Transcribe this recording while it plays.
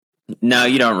No,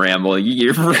 you don't ramble.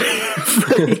 You're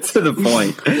right to the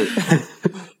point,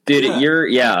 dude.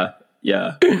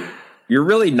 You're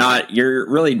really not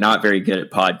very good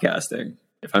at podcasting.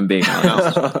 If I'm being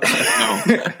honest, no,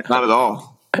 not at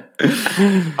all. I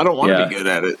don't want to be good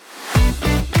at it.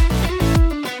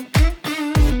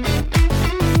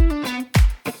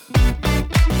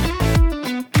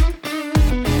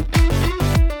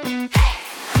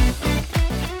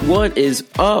 What is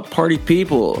up, party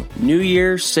people? New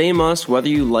year, same us, whether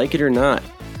you like it or not.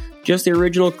 Just the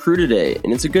original crew today,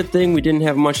 and it's a good thing we didn't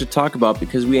have much to talk about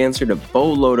because we answered a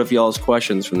boatload of y'all's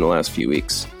questions from the last few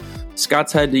weeks.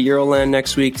 Scott's headed to Euroland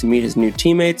next week to meet his new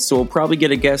teammates, so we'll probably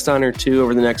get a guest on or two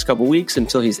over the next couple weeks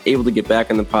until he's able to get back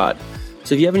on the pod.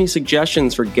 So if you have any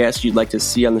suggestions for guests you'd like to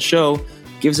see on the show,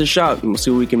 give us a shout and we'll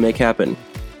see what we can make happen.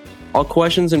 All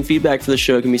questions and feedback for the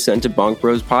show can be sent to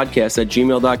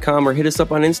bonkbrospodcast@gmail.com or hit us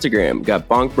up on Instagram. We got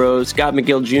Bonk Bros, Scott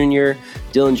McGill Jr.,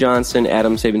 Dylan Johnson,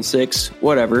 Adam Saban 6,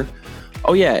 whatever.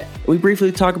 Oh yeah, we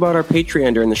briefly talk about our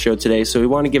Patreon during the show today, so we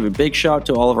want to give a big shout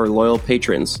to all of our loyal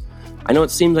patrons. I know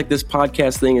it seems like this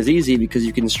podcast thing is easy because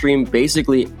you can stream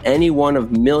basically any one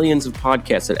of millions of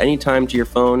podcasts at any time to your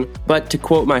phone, but to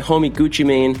quote my homie Gucci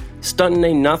Mane, stuntin'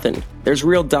 ain't nothing. There's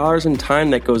real dollars and time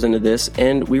that goes into this,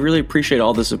 and we really appreciate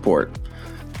all the support.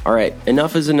 All right,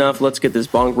 enough is enough. Let's get this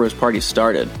Bonk Bros party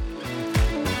started.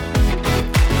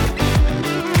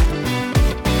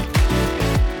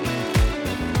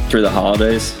 Through the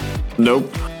holidays?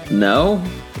 Nope. No?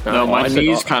 No, my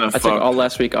knee's kind of fucked. I took all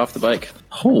last week off the bike.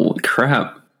 Holy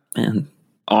crap, man.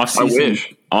 Off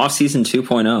season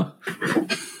 2.0.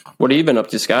 What have you been up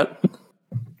to, Scott?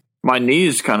 My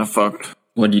knee's kind of fucked.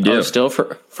 What'd you do? Oh, still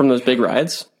from those big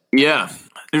rides? Yeah.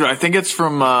 Dude, I think it's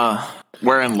from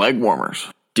wearing leg warmers.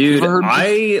 Dude,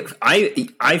 I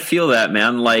feel that,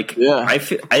 man. Like, yeah. I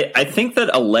think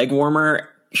that a leg warmer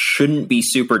shouldn't be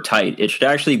super tight. It should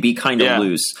actually be kind of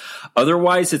loose.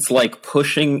 Otherwise, it's like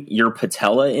pushing your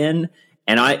patella in.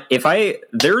 And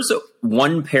there's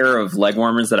one pair of leg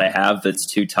warmers that I have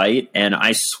that's too tight, and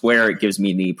I swear it gives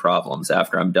me knee problems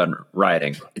after I'm done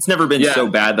riding. It's never been so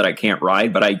bad that I can't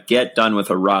ride, but I get done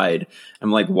with a ride.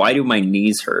 I'm like, why do my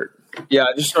knees hurt? Yeah,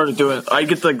 I just started doing. I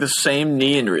get like the same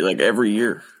knee injury like every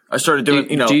year. I started doing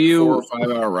 4 or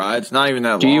 5 hour rides. Not even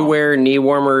that long. Do you wear knee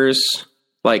warmers,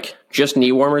 like just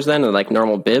knee warmers then, or like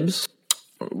normal bibs?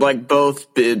 Like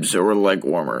both bibs or leg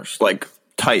warmers, like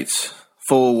tights.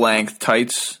 Full length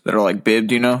tights that are like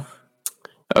bibbed, you know?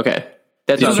 Okay.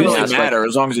 That doesn't really matter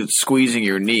as long as it's squeezing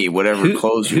your knee, whatever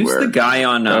clothes you wear. Who's the guy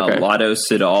on Lotto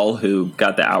Sidal who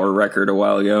got the hour record a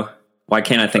while ago? Why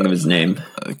can't I think of his name?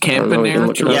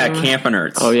 Campenerts? Yeah,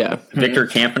 Campenerts. Oh, yeah. Victor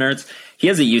Campenerts. He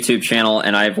has a YouTube channel,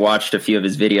 and I've watched a few of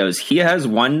his videos. He has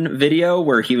one video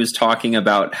where he was talking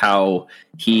about how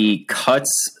he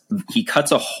cuts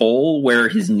a hole where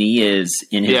his knee is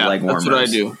in his leg warmers. That's what I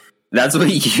do. That's what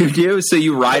you do? So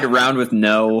you ride around with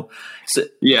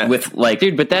with like...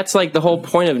 Dude, but that's like the whole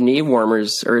point of knee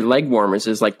warmers or leg warmers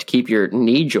is like to keep your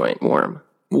knee joint warm.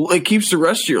 Well, it keeps the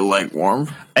rest of your leg warm.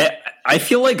 I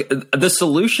feel like the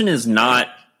solution is not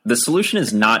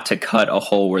to cut a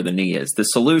hole where the knee is. The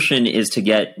solution is to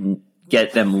get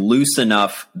them loose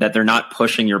enough that they're not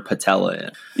pushing your patella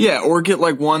in. Yeah, or get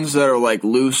like ones that are like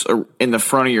loose in the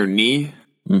front of your knee.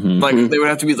 Mm-hmm. Like they would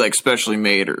have to be like specially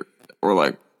made or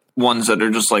like ones that are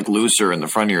just like looser in the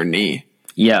front of your knee.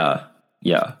 Yeah.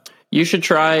 You should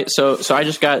try. So I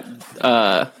just got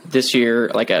this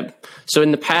year so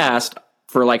in the past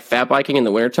for like fat biking in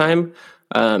the wintertime,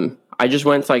 I just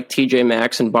went to like TJ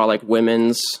Maxx and bought like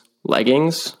women's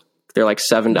leggings. They're like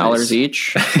 $7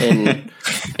 each,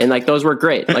 and like those were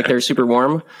great. Like they're super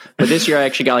warm. But this year I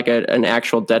actually got like an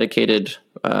actual dedicated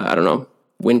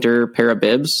winter pair of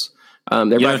bibs.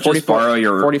 They're about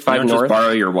 45 North. Just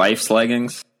borrow your wife's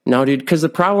leggings. No, dude, because the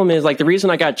problem is, like, the reason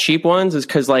I got cheap ones is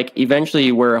because, like, eventually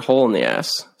you wear a hole in the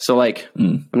ass. So, like,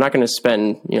 I'm not going to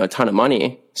spend, a ton of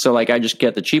money. So, like, I just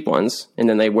get the cheap ones, and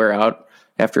then they wear out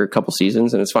after a couple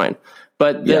seasons, and it's fine.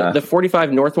 But the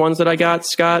 45 North ones that I got,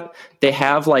 Scott, they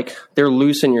have, like, they're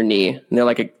loose in your knee. And they're,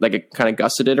 like a kind of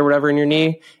gusseted or whatever in your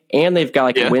knee. And they've got,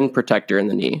 like, a wind protector in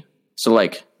the knee. So,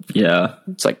 like,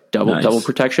 it's, like, double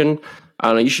protection. I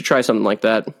don't know. You should try something like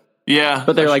that. Yeah,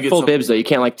 but they're like full bibs though. You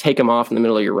can't like take them off in the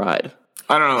middle of your ride.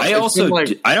 I don't know.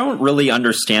 I don't really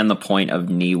understand the point of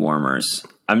knee warmers.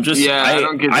 I'm just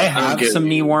I have some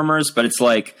knee warmers, but it's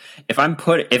like if I'm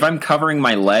covering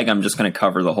my leg, I'm just going to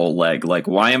cover the whole leg. Like,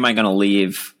 why am I going to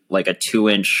leave like a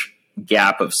 2-inch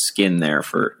gap of skin there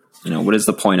for what is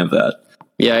the point of that?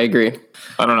 Yeah, I agree.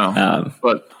 I don't know,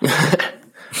 but.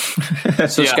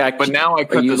 So Scott, but now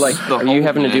are you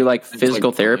having to do like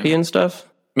physical therapy and stuff?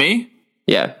 Me?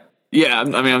 Yeah. Yeah, I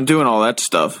mean, I'm doing all that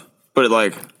stuff, but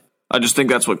like, I just think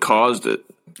that's what caused it.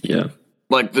 Yeah.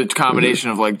 Like the combination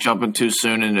of like jumping too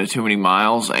soon into too many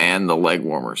miles and the leg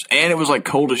warmers. And it was like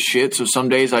cold as shit. So some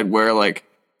days I'd wear like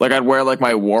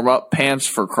my warm up pants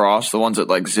for cross, the ones that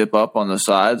like zip up on the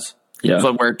sides. Yeah. So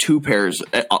I'd wear two pairs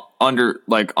under,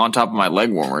 like on top of my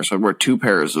leg warmers. So I'd wear two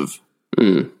pairs of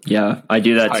Yeah, I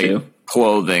do that too.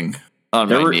 Clothing on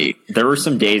my knee. There were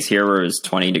some days here where it was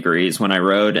 20 degrees when I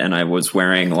rode, and I was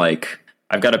wearing like,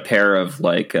 I've got a pair of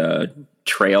like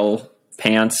trail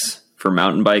pants for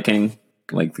mountain biking,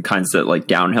 like the kinds that like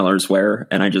downhillers wear.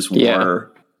 And I just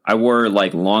wore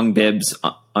like long bibs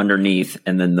underneath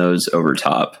and then those over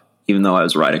top, even though I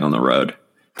was riding on the road.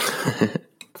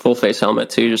 Full face helmet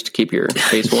too, just to keep your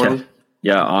face warm.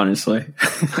 Yeah, honestly.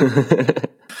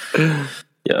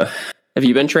 Yeah. Have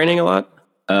you been training a lot?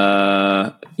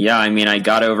 Yeah, I mean, I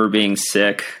got over being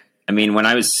sick. I mean, when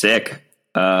I was sick,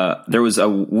 there was a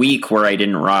week where I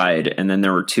didn't ride, and then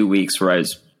there were 2 weeks where I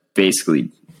was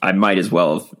basically, I might as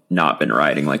well have not been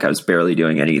riding. Like I was barely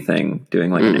doing anything,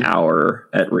 doing like an hour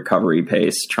at recovery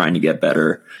pace, trying to get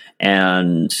better.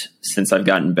 And since I've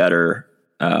gotten better,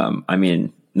 I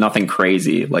mean, nothing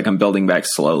crazy. Like I'm building back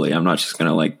slowly. I'm not just going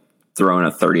to like throw in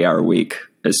a 30-hour week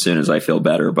as soon as I feel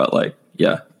better. But like,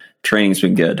 yeah, training's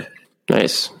been good.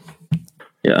 Nice.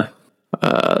 Yeah.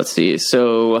 Let's see.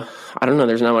 So I don't know.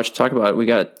 There's not much to talk about. We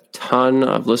got a ton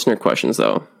of listener questions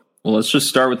though. Well, let's just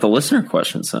start with the listener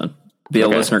questions then. Be a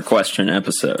listener question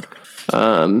episode.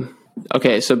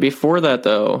 Okay. So before that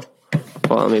though,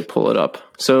 well, let me pull it up.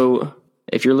 So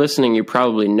if you're listening, you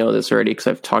probably know this already because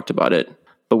I've talked about it,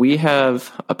 but we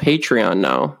have a Patreon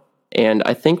now, and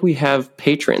I think we have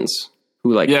patrons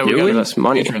who like give us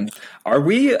money. Patrons. Are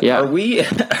we,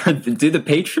 do the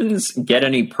patrons get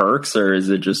any perks, or is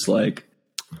it just like,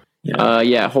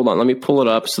 yeah, hold on. Let me pull it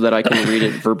up so that I can read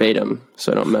it verbatim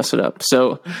so I don't mess it up.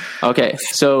 So, okay.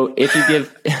 So if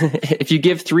you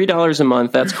give $3 a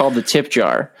month, that's called the tip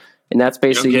jar. And that's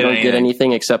basically, you don't get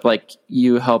anything except like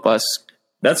you help us.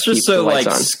 That's just so like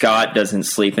Scott doesn't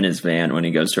sleep in his van when he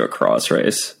goes to a cross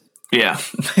race. Yeah.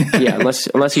 Yeah.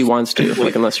 Unless he wants to,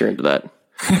 like, unless you're into that.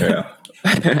 Yeah.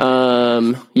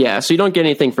 Yeah, so you don't get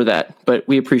anything for that, but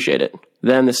we appreciate it.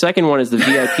 Then the second one is the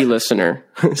VIP listener.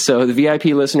 So the VIP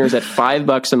listener is at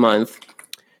 $5 a month.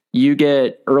 You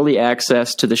get early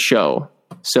access to the show.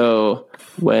 So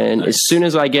as soon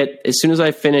as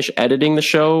I finish editing the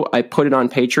show, I put it on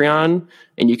Patreon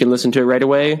and you can listen to it right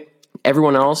away.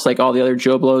 Everyone else, like all the other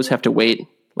Joe Blows, have to wait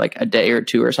like a day or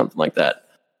two or something like that.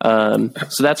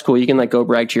 So that's cool. You can like go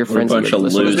brag to your friends. A bunch of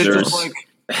losers.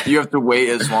 You have to wait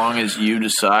as long as you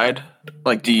decide.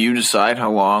 Like, do you decide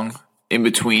how long in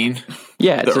between?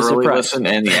 Yeah, it's the a early surprise. listen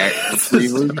and the free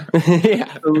version?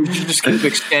 Yeah, so we should just keep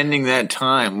extending that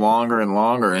time longer and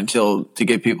longer to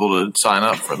get people to sign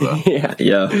up for the.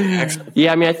 Yeah.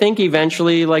 I mean, I think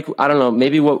eventually, like, I don't know,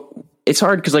 maybe it's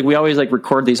hard because like we always like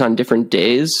record these on different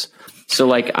days. So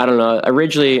like, I don't know.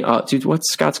 Originally, dude,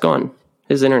 Scott's gone.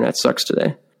 His internet sucks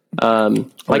today.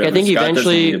 Like I think Scott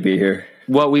eventually. To be here.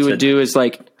 What we would do is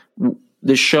like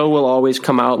the show will always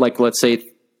come out like, let's say,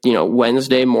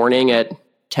 Wednesday morning at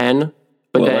 10,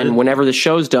 but then whenever the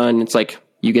show's done, it's like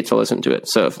you get to listen to it.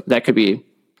 So that could be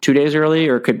 2 days early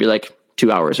or it could be like 2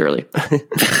 hours early.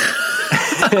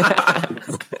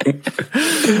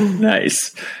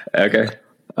 Nice. Okay.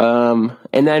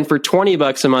 And then for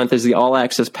 $20 a month is the all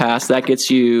access pass. That gets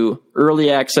you early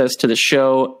access to the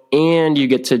show and you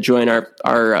get to join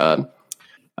our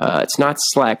it's not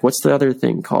Slack. What's the other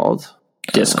thing called?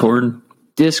 Discord.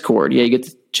 Discord. Yeah, you get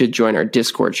to join our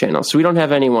Discord channel. So we don't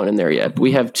have anyone in there yet.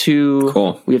 We have two.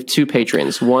 Cool. We have two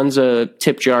patrons. One's a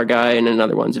tip jar guy, and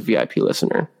another one's a VIP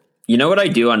listener. You know what I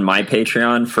do on my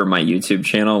Patreon for my YouTube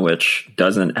channel, which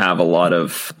doesn't have a lot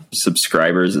of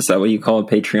subscribers? Is that what you call a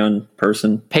Patreon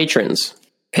person? Patrons.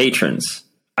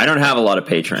 I don't have a lot of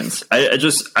patrons. I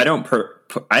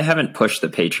haven't pushed the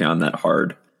Patreon that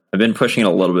hard. I've been pushing it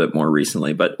a little bit more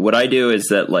recently, but what I do is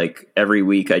that like every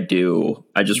week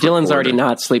Dylan's already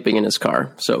not sleeping in his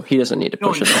car, so he doesn't need to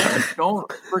push it that hard. Don't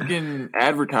freaking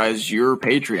advertise your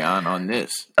Patreon on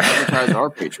this. Advertise our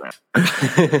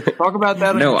Patreon. Talk about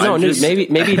that.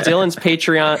 Maybe Dylan's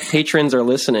patrons are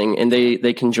listening and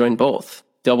they can join both.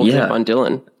 Double tip on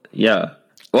Dylan. Yeah.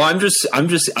 Well, I'm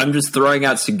just throwing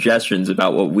out suggestions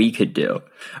about what we could do.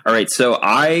 All right, so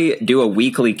I do a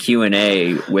weekly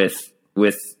Q&A with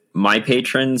my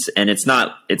patrons, and it's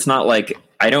not like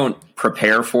I don't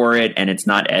prepare for it and it's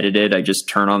not edited. I just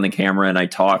turn on the camera and I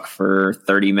talk for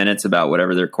 30 minutes about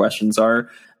whatever their questions are.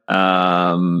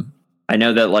 I I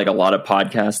know that like a lot of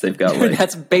podcasts, they've got like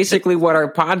That's basically what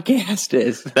our podcast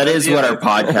is. that is what our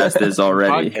podcast is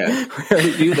already. We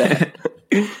already do that.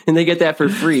 And they get that for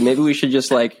free. Maybe we should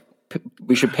just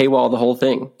we should paywall the whole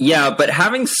thing. Yeah, but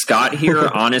having Scott here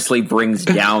honestly brings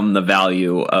down the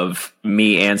value of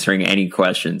me answering any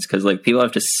questions because like people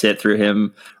have to sit through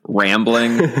him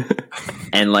rambling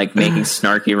and like making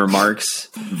snarky remarks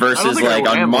versus like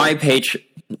on my page.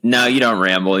 No, you don't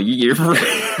ramble. You're right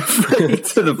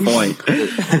to the point,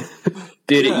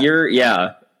 dude.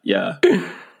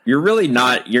 You're really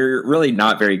not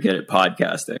very good at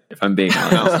podcasting. If I'm being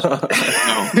honest, No,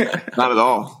 not at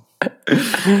all. I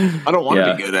don't want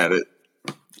to be good at it.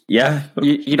 Yeah,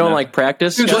 you don't like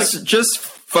practice. Just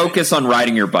focus on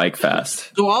riding your bike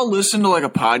fast. So I'll listen to like a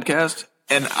podcast,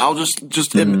 and I'll just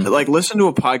like listen to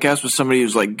a podcast with somebody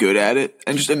who's like good at it,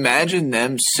 and just imagine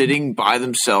them sitting by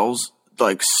themselves,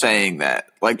 like saying that,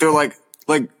 like they're like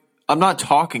I'm not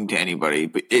talking to anybody,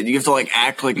 but you have to like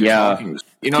act like you're talking.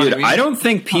 You know, dude, what I mean? I don't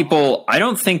think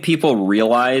people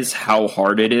realize how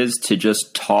hard it is to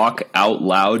just talk out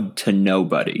loud to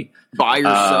nobody by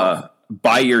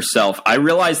yourself. I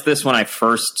realized this when I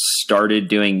first started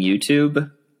doing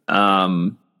YouTube.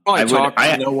 I talk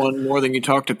to no one more than you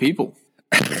talk to people.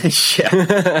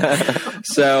 Yeah.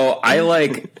 So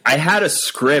I had a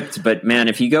script, but man,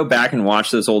 if you go back and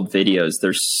watch those old videos,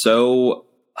 they're so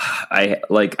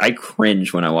I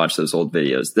cringe when I watch those old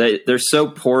videos. They're so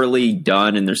poorly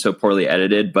done and they're so poorly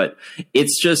edited, but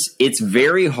it's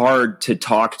very hard to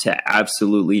talk to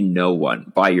absolutely no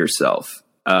one by yourself.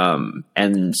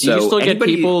 And so you still get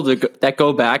people that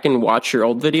go back and watch your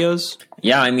old videos.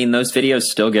 Yeah. I mean, those videos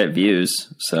still get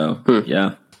views. So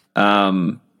yeah.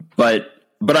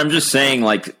 But I'm just saying,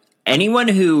 like, anyone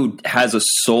who has a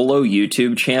solo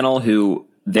YouTube channel who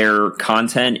their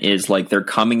content is like they're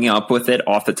coming up with it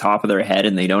off the top of their head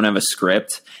and they don't have a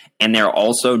script and they're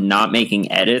also not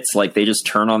making edits, like they just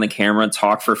turn on the camera,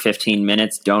 talk for 15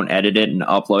 minutes, don't edit it and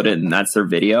upload it, and that's their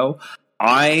video.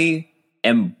 I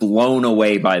am blown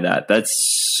away by that. That's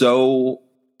so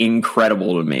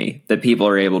incredible to me that people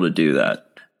are able to do that.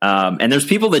 And there's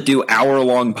people that do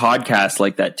hour-long podcasts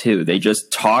like that too. They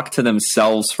just talk to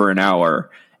themselves for an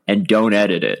hour and don't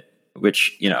edit it,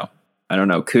 which, you know, I don't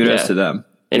know. Kudos to them.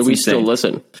 And we still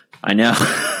listen. I know.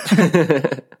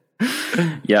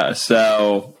 Yeah.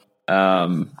 So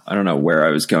I don't know where I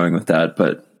was going with that,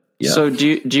 but yeah. So do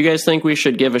you guys think we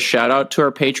should give a shout out to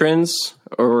our patrons,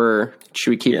 or should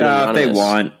we keep it anonymous? If they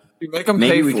want,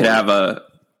 maybe we could have a.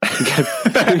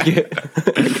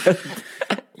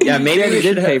 Yeah, maybe we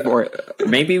should pay for it.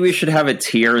 Maybe we should have a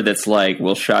tier that's like,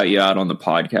 we'll shout you out on the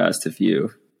podcast if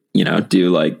you do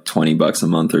like $20 a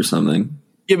month or something.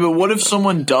 Yeah, but what if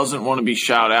someone doesn't want to be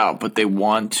shout out, but they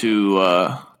want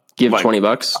to give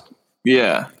 $20?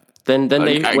 Yeah. Then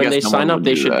when they sign up,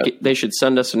 they should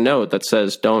send us a note that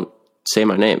says, "Don't say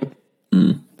my name."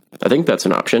 I think that's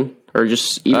an option, or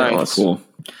just email us. Cool.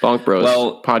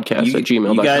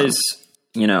 bonkbrospodcast@gmail.com.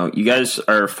 You guys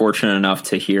are fortunate enough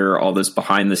to hear all this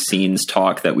behind the scenes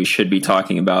talk that we should be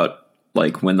talking about,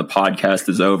 like when the podcast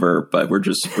is over, but we're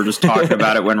just talking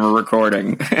about it when we're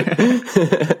recording.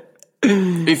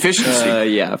 Efficiency.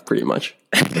 Yeah, pretty much.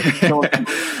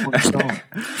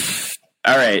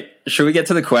 All right. Should we get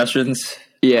to the questions?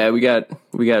 Yeah, we got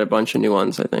a bunch of new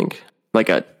ones, I think. Like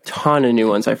a ton of new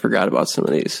ones. I forgot about some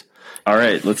of these. All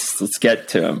right, let's get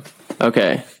to them.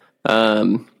 Okay.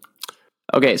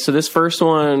 Okay, so this first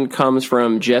one comes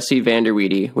from Jesse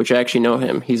Vanderweedy, which I actually know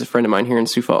him. He's a friend of mine here in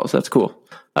Sioux Falls. That's cool.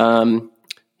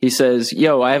 He says,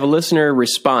 "Yo, I have a listener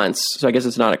response." So I guess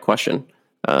it's not a question.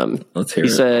 Let's hear it.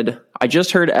 He said, "I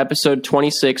just heard episode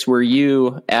 26 where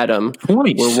you, Adam, were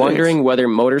wondering whether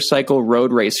motorcycle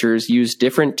road racers use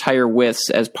different tire widths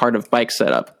as part of bike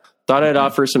setup. Thought I'd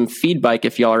offer some feedback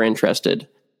if y'all are interested.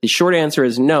 The short answer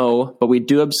is no, but we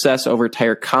do obsess over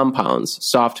tire compounds: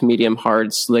 soft, medium,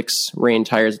 hard, slicks, rain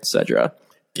tires, etc.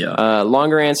 Yeah.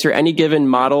 Longer answer: any given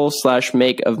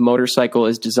model/make of motorcycle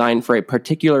is designed for a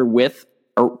particular width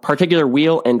or particular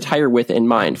wheel and tire width in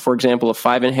mind. For example, a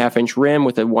 5.5-inch rim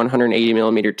with a 180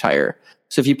 millimeter tire.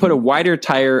 So if you put a wider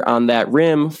tire on that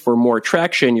rim for more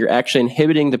traction, you're actually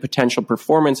inhibiting the potential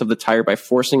performance of the tire by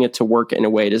forcing it to work in a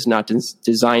way it is not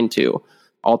designed to,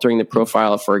 altering the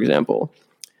profile, for example.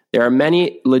 There are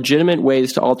many legitimate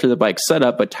ways to alter the bike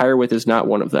setup, but tire width is not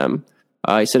one of them.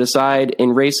 He said, aside,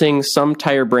 in racing, some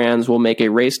tire brands will make a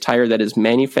race tire that is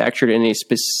manufactured in a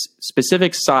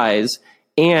specific size,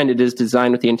 and it is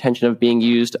designed with the intention of being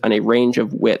used on a range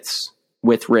of widths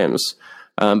with rims.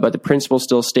 But the principle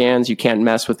still stands. You can't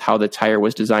mess with how the tire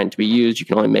was designed to be used. You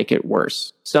can only make it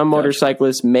worse. Some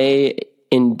motorcyclists may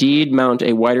indeed mount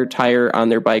a wider tire on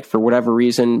their bike for whatever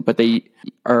reason, but these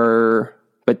are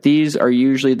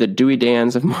usually the Dewey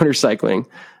Dans of motorcycling.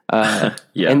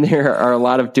 And there are a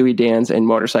lot of Dewey Dans in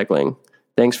motorcycling.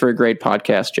 Thanks for a great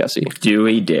podcast, Jesse.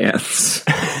 Dewey Dans.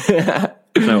 I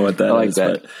don't know what that is,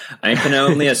 but I can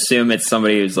only assume it's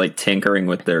somebody who's like tinkering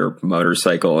with their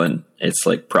motorcycle, and it's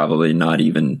like probably not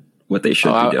even what they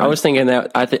should be doing. I was thinking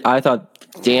that I thought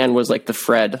Dan was like the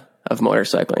Fred of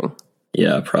motorcycling.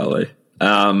 Yeah, probably.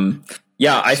 I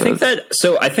think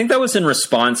that was in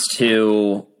response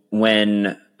to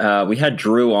when we had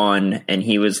Drew on, and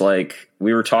he was like,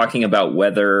 we were talking about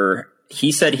whether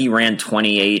he said he ran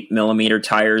 28 millimeter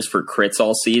tires for crits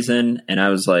all season. And I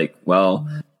was like, well,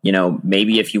 you know,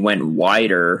 maybe if you went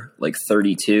wider, like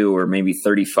 32 or maybe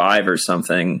 35 or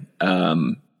something,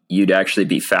 you'd actually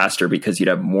be faster because you'd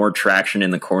have more traction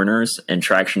in the corners, and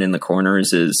traction in the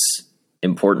corners is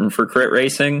important for crit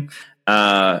racing.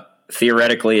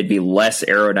 Theoretically, it'd be less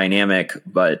aerodynamic,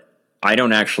 but I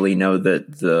don't actually know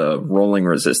that the rolling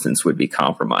resistance would be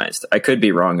compromised. I could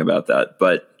be wrong about that,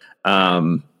 but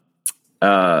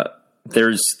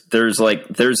there's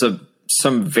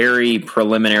some very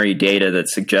preliminary data that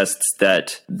suggests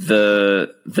that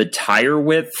the tire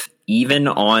width, even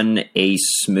on a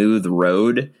smooth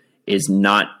road, is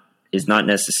not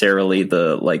necessarily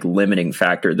the like limiting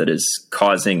factor that is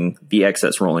causing the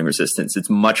excess rolling resistance. It's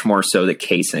much more so the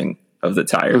casing of the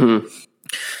tire. Mm-hmm.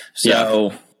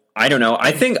 So I don't know.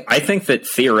 I think that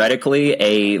theoretically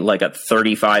a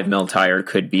 35 mil tire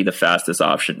could be the fastest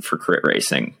option for crit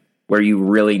racing, where you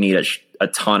really need a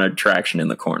ton of traction in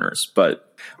the corners,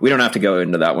 but we don't have to go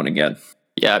into that one again.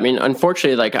 Yeah. I mean,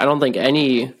 unfortunately, I don't think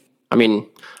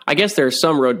I guess there are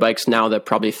some road bikes now that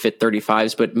probably fit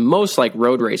 35s, but most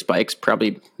road race bikes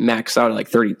probably max out at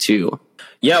 32.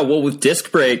 Yeah. Well, with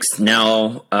disc brakes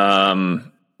now,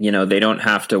 they don't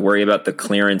have to worry about the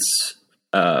clearance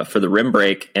for the rim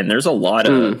brake. And there's a lot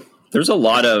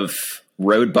of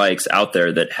road bikes out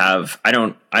there that have, I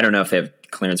don't know if they have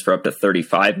clearance for up to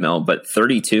 35 mil, but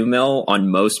 32 mil on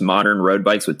most modern road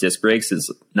bikes with disc brakes is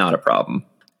not a problem.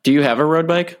 Do you have a road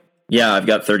bike? Yeah, I've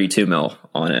got 32 mil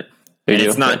on it. And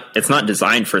it's not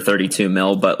designed for 32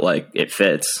 mil, but it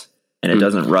fits and it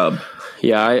doesn't rub.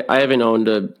 Yeah, I haven't owned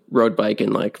a road bike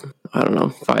in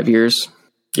 5 years.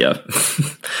 Yeah.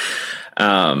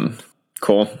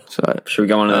 Cool. So should we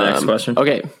go on to the next question?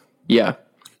 Okay. Yeah.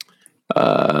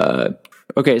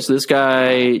 Okay, so this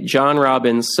guy, John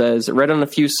Robbins, says, read on a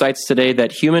few sites today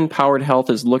that Human Powered Health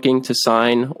is looking to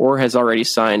sign or has already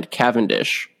signed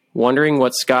Cavendish. Wondering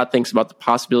what Scott thinks about the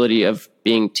possibility of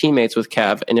being teammates with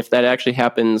Cav, and if that actually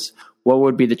happens, what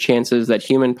would be the chances that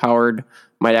Human Powered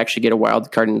might actually get a wild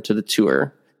card into the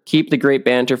tour? Keep the great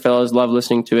banter, fellas. Love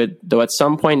listening to it. Though at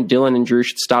some point, Dylan and Drew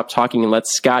should stop talking and let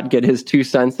Scott get his 2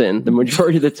 cents in. The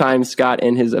majority of the time, Scott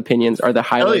and his opinions are the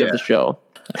highlight of the show.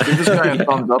 Give this guy a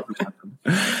thumbs up or something.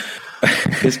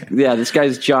 This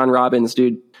guy's John Robbins,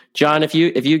 dude. John, if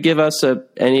you give us a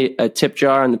tip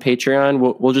jar on the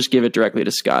Patreon, we'll just give it directly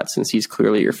to Scott since he's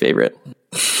clearly your favorite.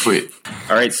 Sweet.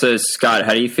 All right, so Scott,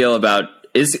 how do you feel about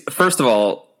first of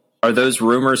all, are those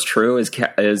rumors true? Is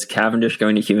Cavendish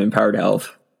going to Human Powered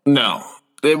Health? No,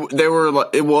 it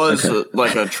was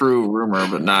a true rumor,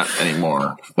 but not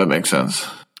anymore. That makes sense.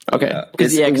 Okay,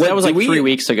 because that was 3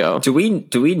 weeks ago. Do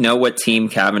we know what team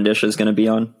Cavendish is going to be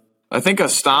on? I think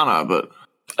Astana, but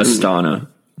Astana.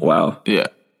 Wow. Yeah.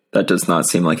 That does not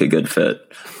seem like a good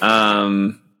fit.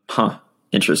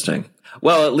 Interesting.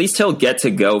 Well, at least he'll get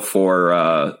to go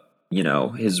for,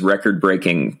 his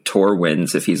record-breaking tour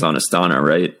wins if he's on Astana,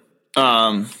 right?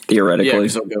 Theoretically. Yeah,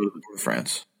 because he'll go to the Tour de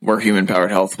France, where Human Powered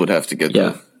Health would have to get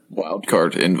the wild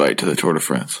card invite to the Tour de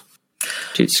France.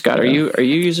 Dude, Scott, are you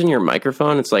using your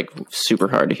microphone? It's super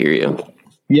hard to hear you.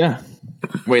 Yeah.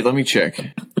 Wait, let me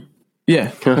check.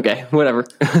 Yeah. Okay, whatever.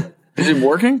 Is it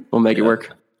working? We'll make it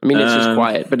work. I mean, it's just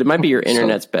quiet, but it might be your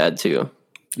internet's bad too.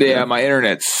 Yeah, my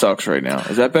internet sucks right now.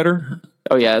 Is that better?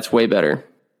 Oh yeah, it's way better.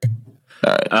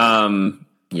 All right.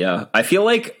 Yeah, I feel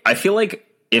like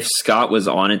if Scott was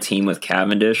on a team with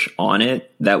Cavendish on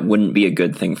it, that wouldn't be a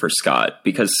good thing for Scott,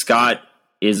 because Scott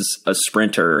is a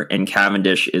sprinter and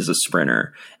Cavendish is a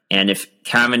sprinter. And if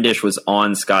Cavendish was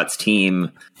on Scott's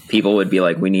team, people would be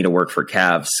like, we need to work for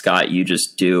Cav. Scott, you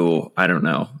just do, I don't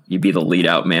know, you be the lead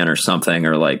out man or something,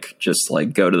 or just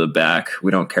go to the back.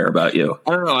 We don't care about you.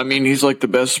 I don't know. I mean, he's the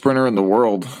best sprinter in the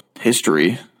world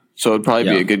history. So it'd probably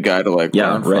be a good guy to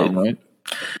learn from, right?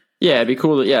 Yeah, it'd be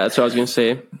cool. That's what I was going to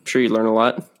say. I'm sure you'd learn a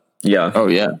lot. Yeah. Oh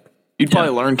yeah. You'd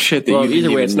probably learn shit that you didn't either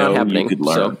way, even it's not know happening. You could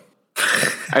learn. So.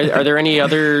 Are there any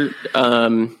other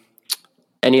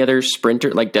sprinter,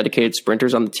 dedicated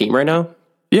sprinters on the team right now?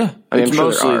 Yeah, I mean, it's I'm sure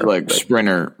mostly there are, like but-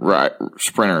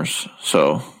 sprinters.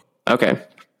 So Okay.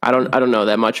 I don't know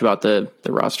that much about the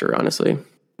roster, honestly.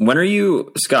 When are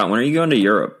you, Scott? When are you going to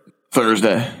Europe?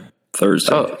 Thursday.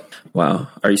 Thursday. Wow.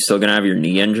 Are you still gonna have your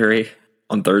knee injury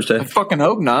on Thursday? I fucking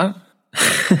hope not.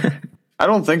 I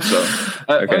don't think so.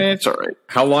 I mean, it's all right.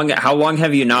 How long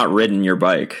have you not ridden your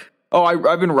bike? Oh,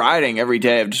 I've been riding every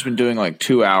day. I've just been doing like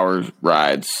 2 hour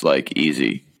rides, like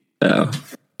easy. Oh,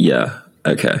 yeah.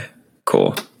 Okay.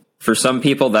 Cool. For some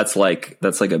people, that's like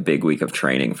a big week of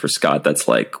training. For Scott, that's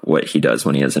like what he does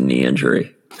when he has a knee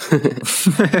injury.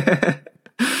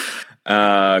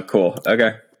 Cool.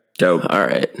 Okay. Dope. All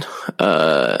right.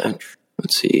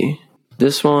 Let's see.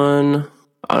 This one,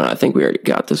 I think we already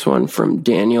got this one from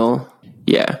Daniel.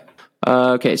 Yeah.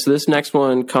 Okay, so this next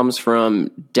one comes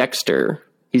from Dexter.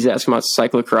 He's asking about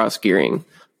cyclocross gearing.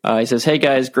 He says, "Hey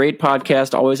guys, great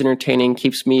podcast, always entertaining,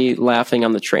 keeps me laughing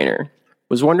on the trainer.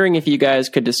 Was wondering if you guys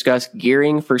could discuss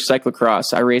gearing for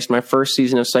cyclocross. I raced my first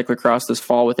season of cyclocross this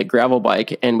fall with a gravel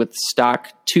bike and with stock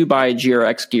 2x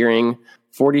GRX gearing,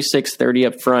 4630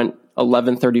 up front,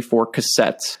 1134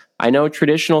 cassettes. I know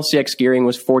traditional CX gearing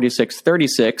was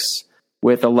 4636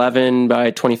 with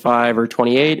 11x25 or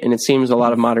 28, and it seems a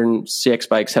lot of modern CX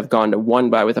bikes have gone to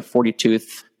 1x with a 40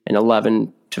 tooth and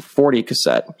 11 to 40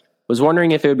 cassette. Was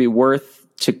wondering if it would be worth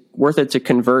it to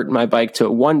convert my bike to a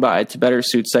 1x to better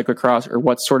suit cyclocross, or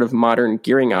what sort of modern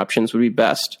gearing options would be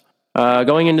best.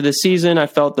 Going into the season, I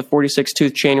felt the 46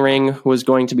 tooth chainring was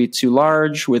going to be too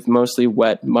large with mostly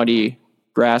wet, muddy,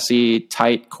 grassy,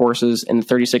 tight courses, and the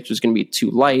 36 was going to be too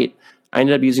light. I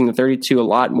ended up using the 32 a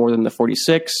lot more than the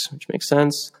 46, which makes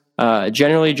sense.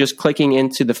 Generally just clicking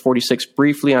into the 46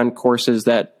 briefly on courses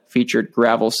that featured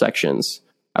gravel sections.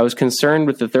 I was concerned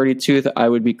with the 32 that I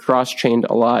would be cross-chained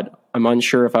a lot. I'm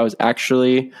unsure if I was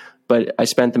actually, but I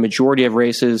spent the majority of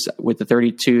races with the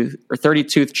 30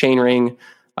 tooth chainring.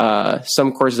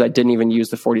 Some courses I didn't even use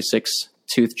the 46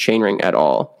 tooth chainring at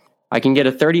all. I can get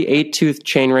a 38 tooth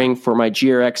chainring for my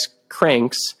GRX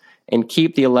cranks and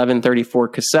keep the 1134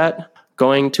 cassette.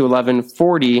 Going to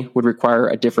 1140 would require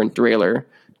a different derailleur.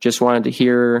 Just wanted to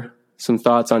hear some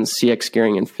thoughts on CX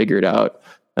gearing and figure it out.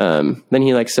 Then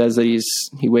he says that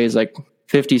he weighs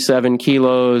 57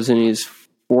 kilos and he's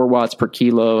 4 watts per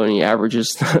kilo and he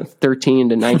averages 13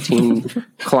 to 19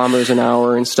 kilometers an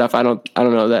hour and stuff. I don't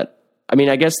know that. I mean,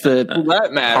 I guess that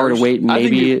power to weight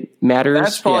maybe matters.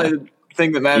 That's probably the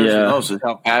thing that matters the most is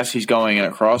how fast he's going in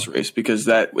a cross race, because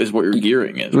that is what your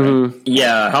gearing is, right? Mm-hmm.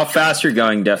 Yeah, how fast you're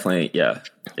going definitely,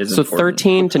 is so important.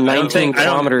 13 to 19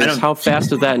 kilometers, how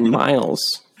fast is that in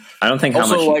miles? I don't think how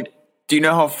also, much... do you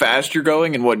know how fast you're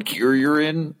going and what gear you're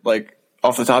in,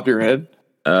 off the top of your head?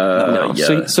 No.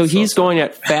 So he's going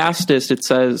at fastest, it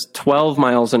says 12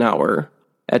 miles an hour.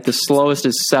 At the slowest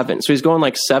is 7. So he's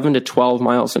going 7 to 12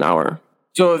 miles an hour.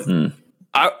 So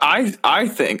I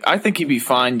think he'd be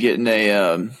fine getting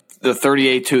the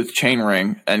 38 tooth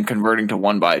chainring and converting to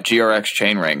 1x GRX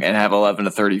chainring and have 11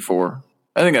 to 34.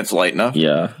 I think that's light enough.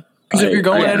 Yeah. Because if you're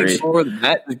going any slower than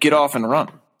that, just get off and run.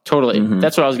 Totally. Mm-hmm.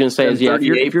 That's what I was going to say. Is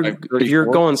if you're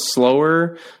going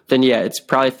slower, then it's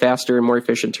probably faster and more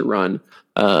efficient to run.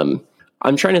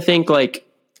 I'm trying to think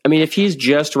if he's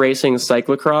just racing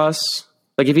cyclocross,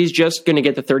 if he's just going to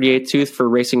get the 38 tooth for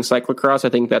racing cyclocross, I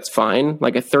think that's fine.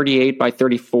 A 38 by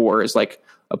 34 is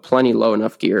a plenty low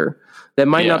enough gear. That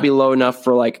might not be low enough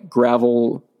for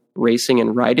gravel racing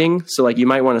and riding. So you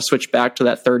might want to switch back to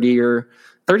that 30 or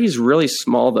 30 is really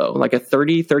small though. A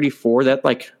 30, 34, that's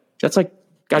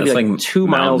gotta be 2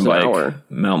 miles an hour.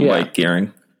 Mountain bike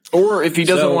gearing. Or if he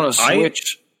doesn't want to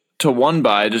switch to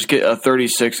 1x, just get a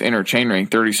 36 inner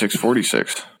chainring,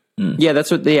 3646. Yeah, that's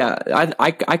what. Yeah,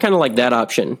 I kind of like that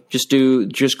option. Just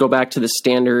go back to the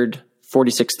standard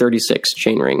 4636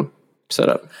 chainring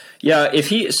setup. Yeah,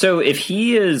 he said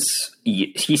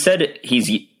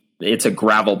it's a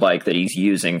gravel bike that he's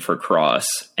using for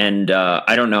cross, and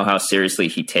I don't know how seriously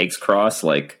he takes cross.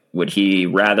 Would he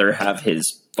rather have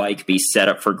his bike be set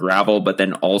up for gravel, but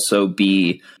then also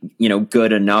be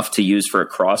good enough to use for a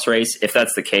cross race? If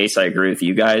that's the case, I agree with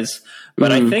you guys.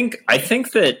 But I think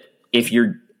that if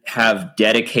you have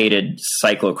dedicated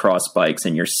cyclocross bikes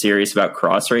and you're serious about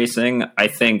cross racing, I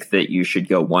think that you should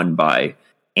go 1x.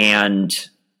 And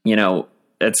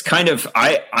it's kind of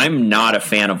I'm not a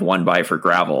fan of 1x for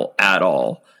gravel at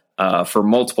all, for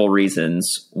multiple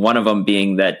reasons. One of them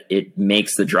being that it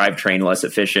makes the drivetrain less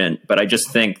efficient, but I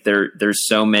just think there's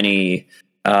so many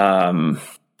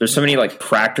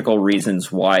practical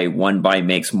reasons why 1x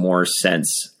makes more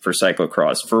sense for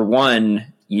cyclocross. For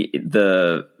one,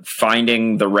 the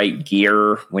finding the right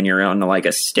gear when you're on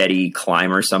a steady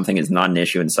climb or something is not an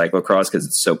issue in cyclocross because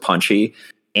it's so punchy.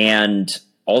 And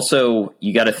also,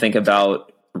 you got to think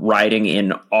about riding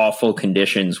in awful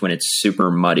conditions when it's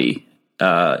super muddy.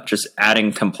 Just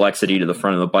adding complexity to the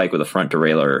front of the bike with a front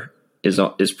derailleur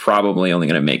is probably only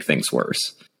going to make things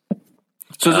worse.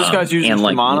 So this guy's using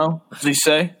Shimano, does he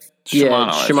say?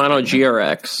 Shimano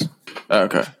GRX.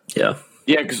 Okay. Yeah.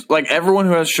 Yeah, because like everyone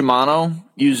who has Shimano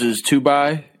uses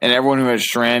 2x, and everyone who has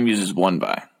SRAM uses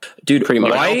 1x. Dude, pretty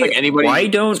much. I don't think anybody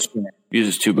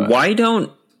uses 2x. Why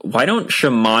don't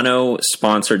Shimano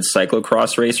sponsored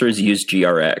cyclocross racers use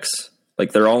GRX?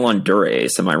 Like they're all on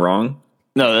Dura-Ace. Am I wrong?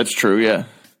 No, that's true. Yeah,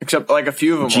 except like a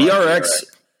few of them. GRX.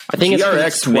 I think GRX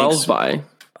it's 12 by.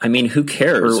 I mean, who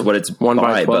cares what it's 1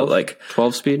 by 12, but like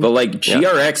 12 speed. But like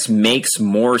GRX makes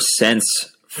more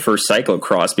sense for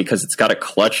cyclocross because it's got a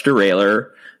clutch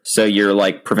derailleur, so you're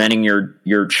like preventing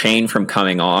your chain from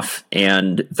coming off,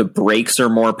 and the brakes are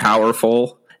more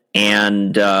powerful,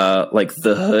 and like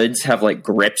the hoods have like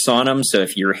grips on them, so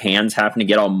if your hands happen to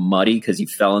get all muddy because you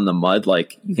fell in the mud,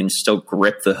 like you can still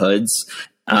grip the hoods,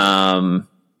 and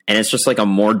it's just like a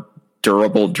more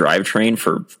durable drivetrain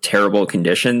for terrible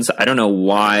conditions. I don't know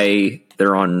why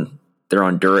they're on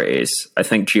Dura-Ace. I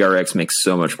think GRX makes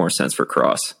so much more sense for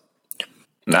cross.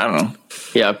 I don't know.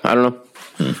 Yeah, I don't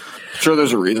know. Sure,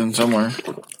 there's a reason somewhere.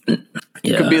 It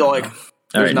could be like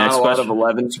there's not a lot of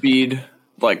 11-speed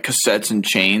like cassettes and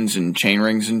chains and chain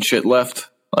rings and shit left.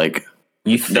 Like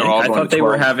you think? I thought they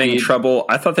were having trouble.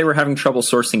 I thought they were having trouble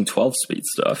sourcing 12-speed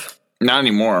stuff. Not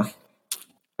anymore.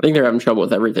 I think they're having trouble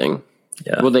with everything.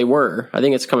 Yeah. Well, they were. I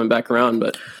think it's coming back around,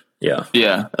 but yeah.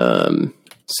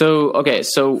 So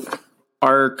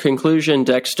our conclusion,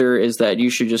 Dexter, is that you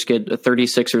should just get a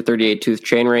 36 or 38 tooth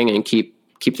chainring and keep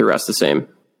the rest the same,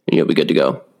 and you'll be good to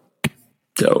go.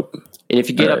 Dope. And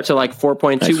if you get up to like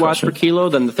 4.2 watts per kilo,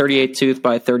 then the 38 tooth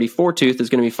by 34 tooth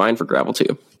is going to be fine for gravel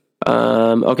too.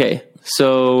 Okay,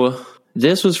 so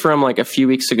this was from like a few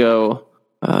weeks ago.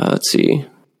 Let's see,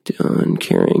 Dylan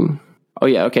carrying. Oh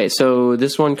yeah, okay. So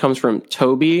this one comes from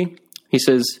Toby. He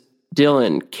says,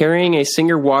 Dylan, carrying a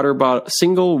single water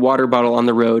bottle on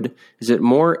the road, is it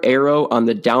more aero on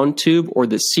the down tube or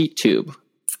the seat tube?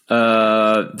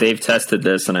 They've tested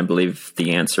this, and I believe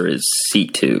the answer is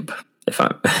seat tube, if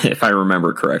I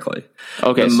remember correctly.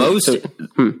 Okay,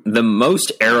 the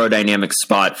most aerodynamic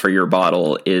spot for your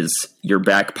bottle is your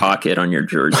back pocket on your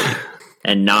jersey,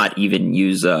 and not even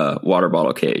use a water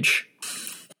bottle cage.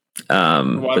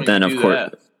 But then, of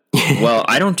course. Well,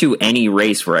 I don't do any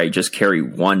race where I just carry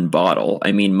one bottle.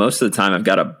 I mean, most of the time I've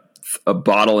got a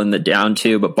bottle in the down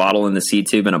tube, a bottle in the C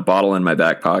tube, and a bottle in my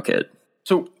back pocket.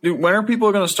 So, dude, when are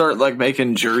people going to start like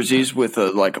making jerseys with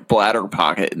a bladder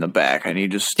pocket in the back? I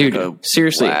need to stick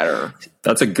seriously. Bladder.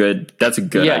 That's a good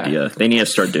idea. They need to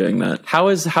start doing that. How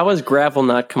has gravel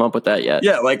not come up with that yet?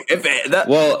 Yeah, like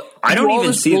I don't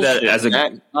even see that as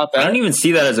I don't even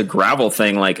see that as a gravel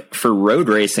thing. Like for road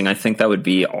racing, I think that would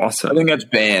be awesome. I think that's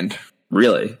banned.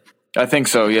 Really? I think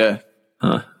so. Yeah.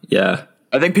 Yeah.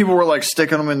 I think people were like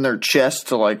sticking them in their chest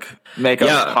to like make a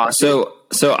pocket.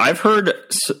 So I've heard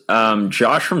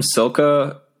Josh from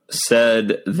Silka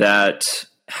said that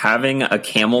having a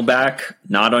Camelback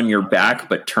not on your back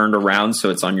but turned around so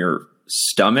it's on your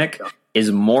stomach is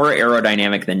more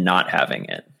aerodynamic than not having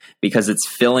it, because it's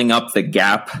filling up the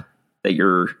gap that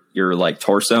your like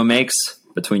torso makes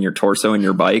between your torso and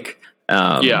your bike.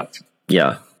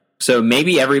 Yeah. So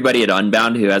maybe everybody at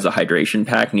Unbound who has a hydration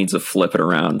pack needs to flip it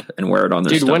around and wear it on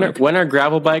their stomach. When are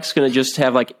gravel bikes going to just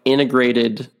have like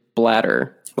integrated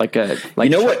bladder, like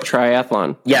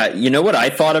triathlon? Yeah, you know what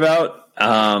I thought about?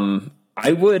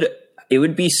 It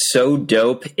would be so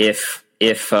dope if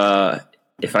I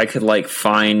could like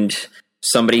find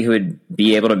somebody who would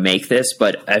be able to make this,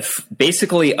 but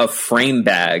basically a frame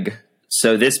bag.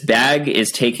 So this bag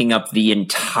is taking up the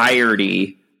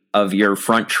entirety of your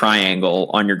front triangle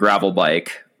on your gravel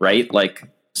bike, right? Like,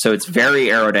 so it's very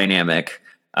aerodynamic,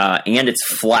 and it's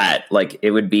flat. Like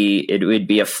it would be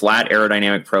a flat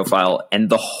aerodynamic profile, and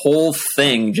the whole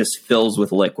thing just fills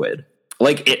with liquid.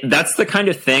 Like that's the kind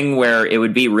of thing where it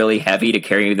would be really heavy to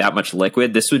carry that much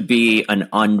liquid. This would be an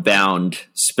Unbound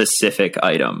specific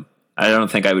item. I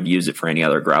don't think I would use it for any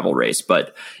other gravel race,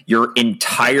 but your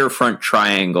entire front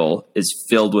triangle is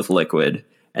filled with liquid,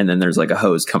 and then there's like a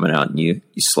hose coming out and you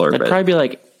slurp it. That'd probably be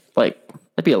like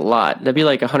that'd be a lot. That'd be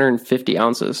like 150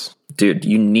 ounces. Dude,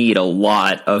 you need a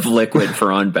lot of liquid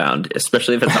for Unbound,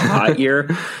 especially if it's a hot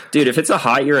year. Dude, if it's a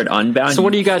hot year at Unbound. So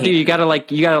what do you got to do? You got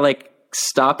to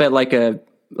stop at like a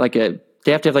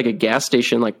they have to have like a gas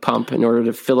station like pump in order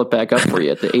to fill it back up for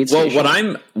you at the aid Well,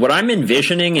 station. what I'm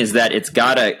envisioning is that it's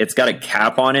got a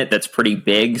cap on it that's pretty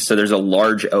big, so there's a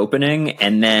large opening,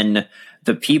 and then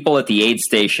the people at the aid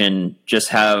station just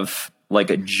have like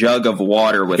a jug of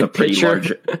water with a pretty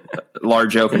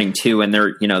large opening too, and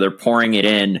they're pouring it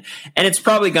in, and it's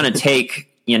probably going to take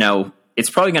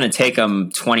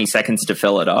them 20 seconds to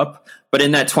fill it up. But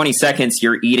in that 20 seconds,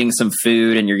 you're eating some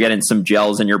food and you're getting some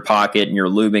gels in your pocket and you're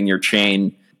lubing your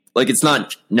chain. Like, it's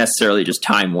not necessarily just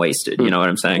time wasted. You know what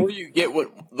I'm saying? Or you get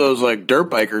what those like dirt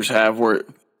bikers have, where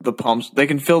the pumps, they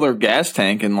can fill their gas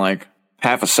tank in like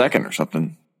half a second or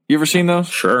something. You ever seen those?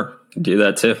 Sure. Do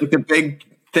that too. Like the big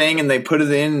thing, and they put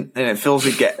it in and it fills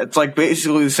the gas. It's like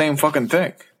basically the same fucking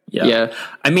thing. Yeah.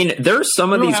 I mean, there's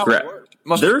some of these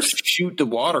must shoot the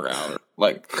water out.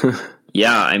 Like,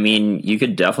 yeah, I mean, you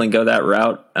could definitely go that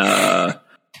route. I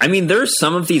mean, there's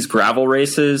some of these gravel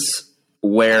races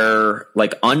where,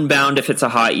 like, Unbound if it's a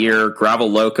hot year, Gravel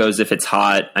Locos if it's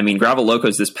hot. I mean, Gravel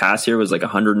Locos this past year was like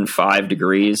 105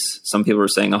 degrees. Some people were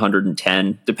saying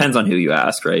 110. Depends on who you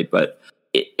ask, right? But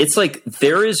it's like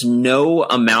there is no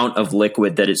amount of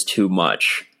liquid that is too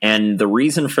much. And the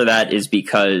reason for that is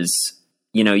because,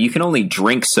 you know, you can only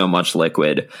drink so much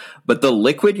liquid, but the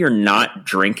liquid you're not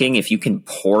drinking, if you can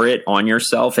pour it on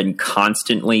yourself and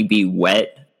constantly be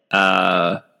wet,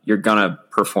 you're gonna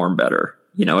perform better.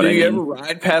 You know what I mean? Do you ever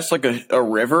ride past like a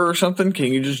river or something? Can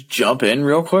you just jump in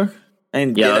real quick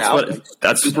and get out?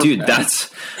 That's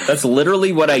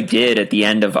literally what I did at the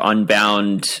end of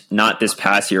Unbound, not this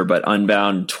past year, but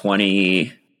Unbound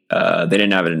 20. They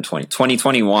didn't have it in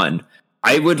 2021.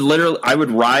 I would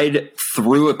ride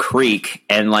through a creek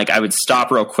and like I would stop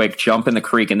real quick, jump in the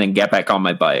creek, and then get back on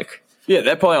my bike. Yeah,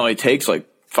 that probably only takes like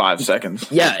 5 seconds.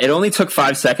 Yeah, it only took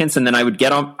 5 seconds, and then I would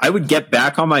get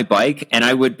back on my bike, and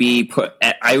I would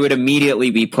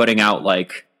immediately be putting out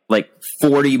like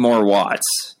 40 more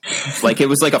watts. Like it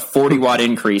was like a 40-watt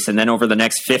increase, and then over the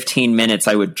next 15 minutes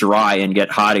I would dry and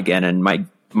get hot again, and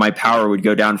my power would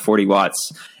go down 40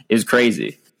 watts. It was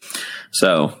crazy.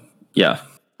 So yeah.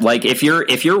 Like if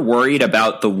you're worried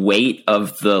about the weight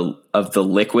of the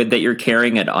liquid that you're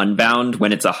carrying at Unbound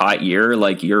when it's a hot year,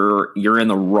 like you're in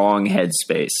the wrong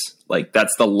headspace. Like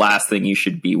that's the last thing you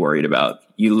should be worried about.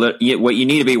 What you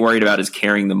need to be worried about is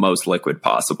carrying the most liquid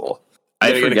possible.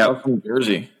 I forget from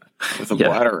Jersey with a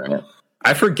bladder in it.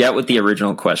 I forget what the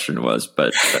original question was,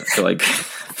 but I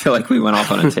feel like we went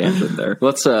off on a tangent there.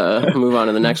 Let's move on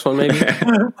to the next one, maybe.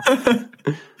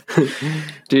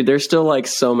 Dude, there's still like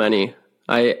so many.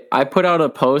 I put out a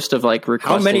post of like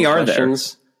requesting how many are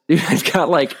questions. There? Dude, I've got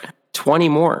like 20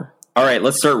 more. All right,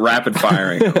 let's start rapid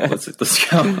firing. let's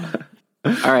go.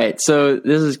 All right, so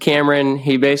this is Cameron.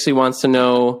 He basically wants to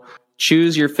know: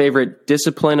 choose your favorite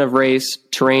discipline of race,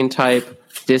 terrain type,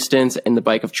 distance, and the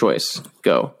bike of choice.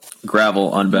 Go.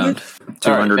 Gravel, Unbound,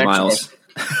 200 miles.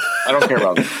 I don't care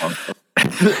about this one.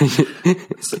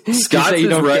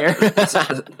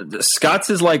 Scott's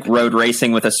is like road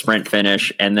racing with a sprint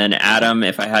finish, and then Adam,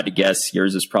 if I had to guess,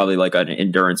 yours is probably like an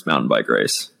endurance mountain bike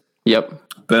race.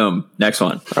 Yep. Boom. Next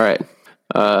one. All right.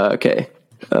 Okay.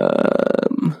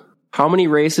 How many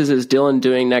races is Dylan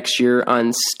doing next year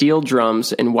on steel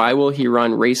drums, and why will he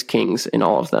run Race Kings in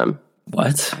all of them?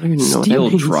 What? I don't even know steel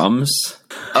drums?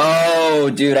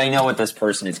 Oh, dude, I know what this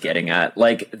person is getting at.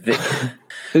 Like, this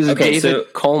is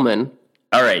David Coleman.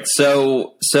 All right,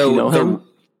 so you know him?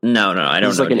 No, I don't know.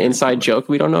 It's like an inside joke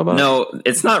we don't know about? No,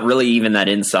 it's not really even that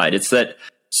inside. It's that,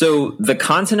 so the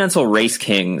Continental Race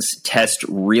Kings test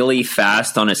really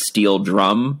fast on a steel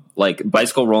drum. Like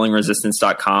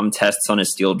bicyclerolling-resistance.com tests on a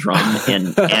steel drum,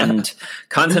 and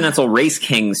Continental Race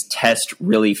Kings test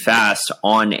really fast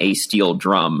on a steel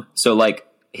drum. So like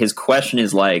his question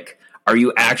is like, are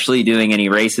you actually doing any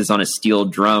races on a steel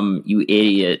drum, you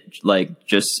idiot? Like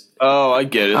just I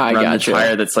get it. Run the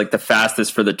tire that's like the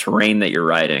fastest for the terrain that you're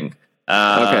riding.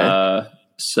 Okay.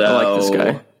 So I like this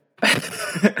guy.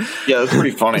 Yeah, that's pretty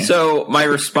funny. So my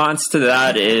response to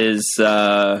that is,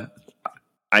 I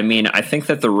mean, I think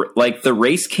that the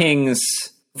Race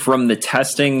Kings, from the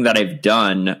testing that I've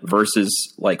done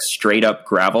versus like straight up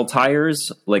gravel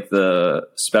tires, like the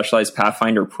Specialized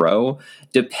Pathfinder Pro,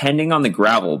 depending on the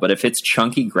gravel, but if it's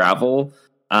chunky gravel,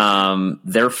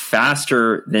 they're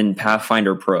faster than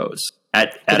Pathfinder Pros.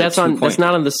 That's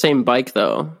not on the same bike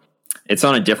though. It's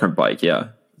on a different bike, yeah.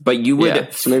 But you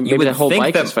would, so maybe the whole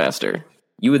bike is faster.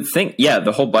 You would think, yeah,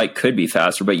 the whole bike could be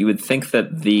faster, but you would think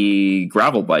that the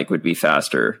gravel bike would be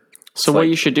faster. So what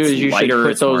you should do is you should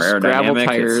put those gravel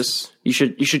tires. You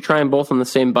should try them both on the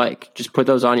same bike. Just put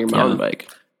those on your mountain bike.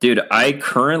 Dude, I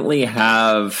currently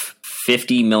have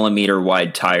 50 millimeter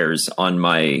wide tires on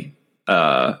my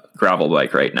gravel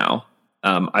bike right now.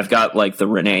 I've got like the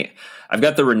Renee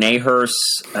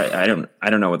Hurst. I don't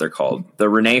know what they're called. The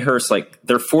Renee Hurst, like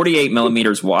they're 48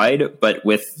 millimeters wide, but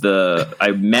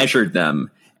I measured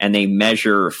them and they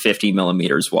measure 50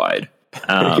 millimeters wide. What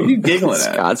are you giggling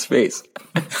at? Scott's face.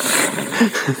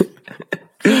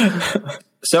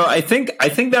 So I think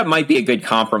that might be a good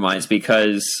compromise,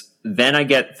 because then I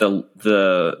get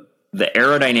the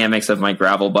aerodynamics of my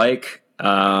gravel bike,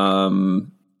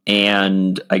 and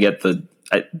I get the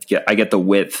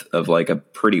width of like a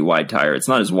pretty wide tire. It's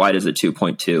not as wide as a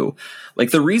 2.2.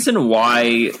 Like the reason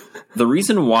why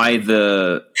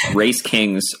the Race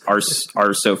Kings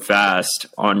are so fast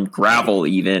on gravel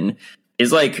even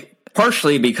is like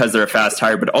partially because they're a fast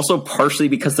tire, but also partially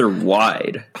because they're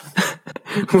wide.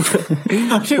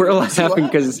 We're laughing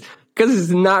because it's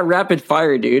not rapid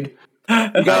fire, dude.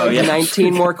 We got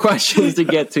 19 more questions to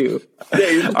get to.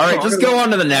 All right, just go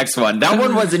on to the next one. That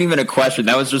one wasn't even a question.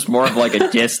 That was just more of like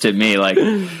a diss to me. Like,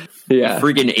 yeah,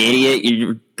 freaking idiot!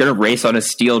 You're gonna race on a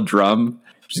steel drum.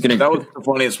 That was the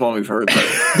funniest one we've heard.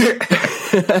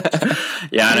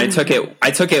 Yeah, and I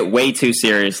took it way too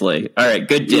seriously. All right,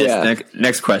 good diss. Yeah.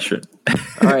 Next question.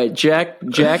 All right, Jack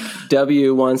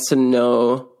W wants to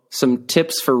know some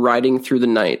tips for riding through the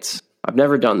nights. I've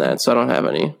never done that, so I don't have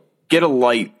any. Get a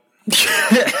light.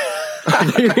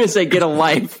 You're going to say get a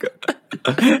life.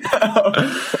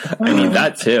 I mean,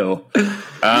 that too.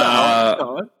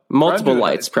 Multiple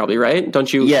lights, probably, right?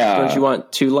 Don't you? Yeah. Don't you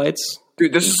want 2 lights?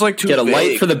 Dude, this is like too Get a big.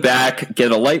 light for the back.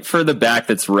 Get a light for the back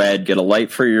that's red. Get a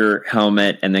light for your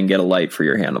helmet, and then get a light for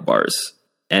your handlebars.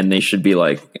 And they should be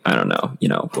like, I don't know,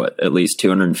 at least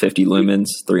 250 lumens,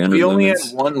 300 If you only lumens.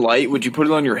 had one light, would you put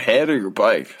it on your head or your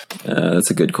bike?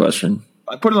 That's a good question.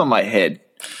 I put it on my head.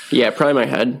 Yeah, probably my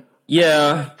head.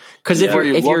 Yeah. Because if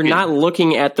you're not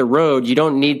looking at the road, you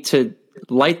don't need to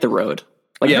light the road.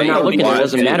 Like if you're not looking, it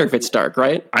doesn't matter if it's dark,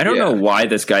 right? I don't know why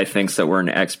this guy thinks that we're an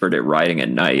expert at riding at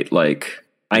night. Like,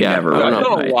 I never ride I've at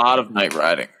done night. a lot of night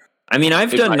riding. I mean,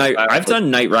 I've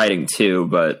done night riding too,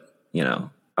 but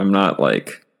I'm not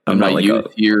like a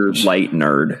light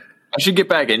nerd. I should get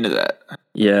back into that.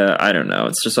 Yeah, I don't know.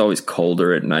 It's just always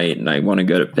colder at night, and I want to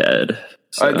go to bed.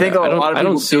 So. I think a lot of people I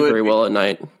don't see very well at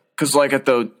night. Because like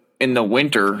in the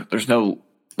winter, there's no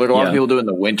a lot of people do in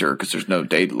the winter because there's no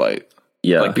daylight.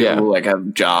 Yeah, like people who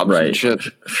have jobs and shit.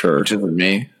 Sure, which isn't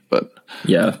me, but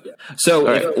yeah.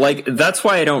 So that's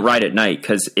why I don't ride at night,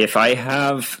 because if I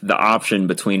have the option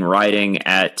between riding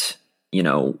at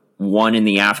 1 in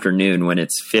the afternoon when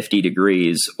it's 50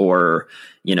 degrees or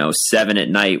 7 at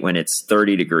night when it's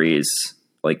 30 degrees,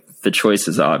 like the choice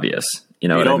is obvious. You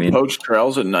know what I mean? You don't poach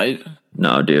trails at night?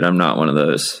 No, dude, I'm not one of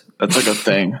those. That's like a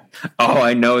thing. Oh,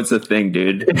 I know it's a thing,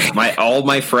 dude. All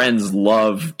my friends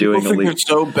love doing illegal. You're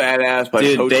so badass by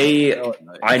dude.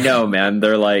 I know, man.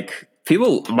 They're like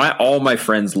all my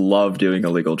friends love doing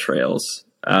illegal trails.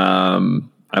 I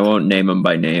won't name them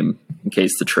by name in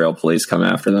case the trail police come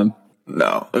after them.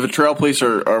 No, if the trail police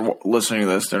are listening to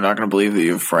this, they're not going to believe that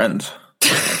you have friends.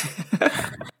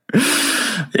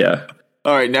 Yeah.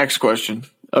 All right, next question.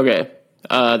 Okay.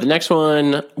 The next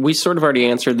one, we sort of already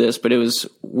answered this, but it was,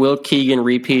 will Keegan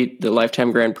repeat the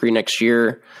Lifetime Grand Prix next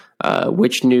year?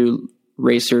 Which new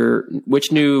racer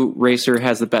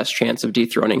has the best chance of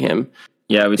dethroning him?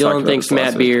 Yeah, Dylan thinks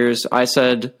Matt Beers. I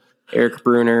said Eric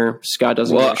Bruner. Scott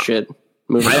doesn't give a shit.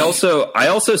 I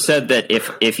also said that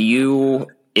if you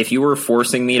were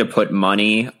forcing me to put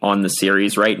money on the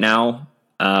series right now,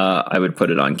 I would put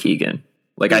it on Keegan.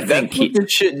 Like, I think what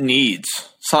this shit needs.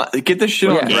 So, get this shit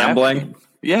on gambling.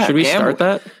 Yeah, should we start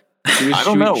that? I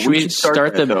don't know. Should we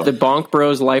start the Bonk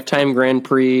Bros Lifetime Grand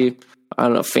Prix? I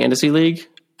don't know, fantasy league.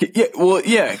 Yeah, well,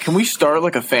 yeah. Can we start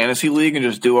like a fantasy league and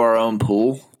just do our own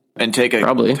pool and take a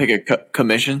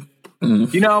commission?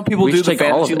 Mm-hmm. You know how people do the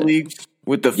fantasy leagues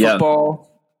with the football,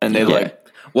 and they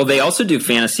Well, they also do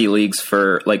fantasy leagues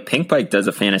for Pink Bike does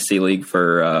a fantasy league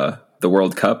for the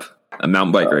World Cup,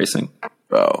 mountain bike racing.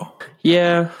 Oh.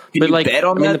 Yeah, but bet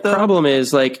on that, the problem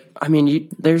is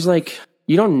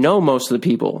you don't know most of the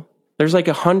people. There's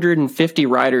 150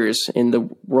 riders in the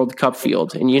World Cup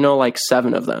field, and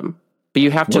 7 of them. But you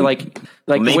have to maybe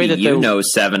the way that know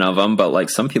 7 of them,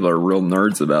 but some people are real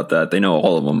nerds about that. They know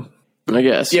all of them. I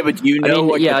guess. Yeah, but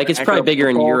it's probably bigger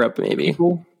in Europe, maybe.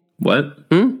 People? What?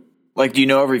 Do you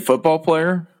know every football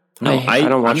player? No, I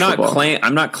don't watch football.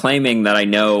 I'm not claiming that I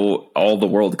know all the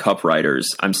World Cup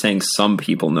riders. I'm saying some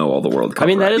people know all the World Cup.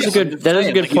 That is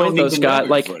a good point, though, Scott.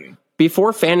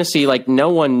 Before fantasy, no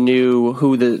one knew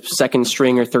who the second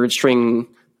string or third string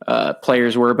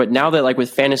players were. But now that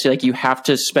with fantasy, you have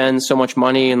to spend so much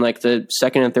money, and the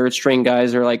second and third string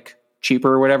guys are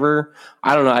cheaper or whatever.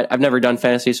 I don't know. I've never done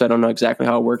fantasy, so I don't know exactly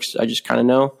how it works. I just kind of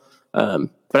know.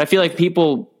 But I feel like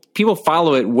people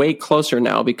follow it way closer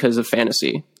now because of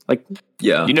fantasy. Like,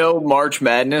 yeah, you know, March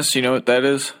Madness. You know what that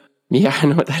is? Yeah, I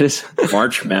know what that is.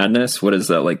 March Madness. What is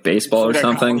that? Like baseball or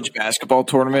something? College basketball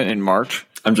tournament in March.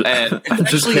 I'm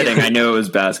just kidding. I know it was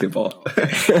basketball.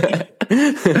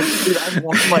 Dude, I've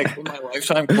won like in my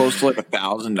lifetime close to like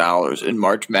 $1,000 in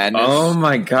March Madness. Oh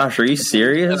my gosh, are you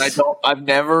serious? And I've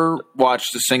never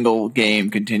watched a single game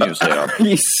continuously. Are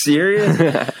you serious?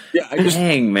 Yeah, I just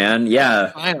dang, man.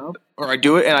 Yeah, sign up, or I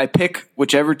do it and I pick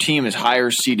whichever team is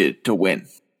higher seeded to win.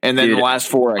 And then dude, the last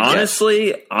four,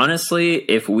 honestly,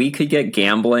 if we could get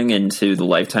gambling into the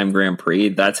Lifetime Grand Prix,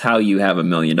 that's how you have $1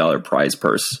 million prize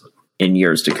purse in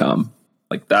years to come.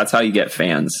 Like, that's how you get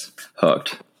fans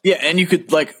hooked. Yeah, and you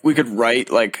could we could write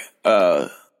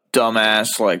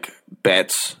dumbass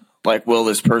bets, like will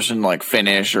this person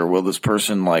finish, or will this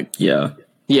person yeah,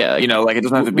 you know, it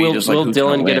doesn't have to be will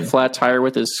Dylan get a flat tire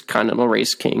with his Continental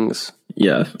Race Kings?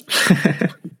 Yeah.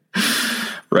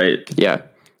 Right. Yeah.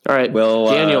 All right.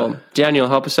 Well, Daniel,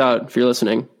 help us out if you're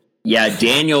listening. Yeah,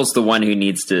 Daniel's the one who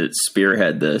needs to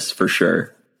spearhead this for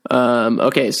sure.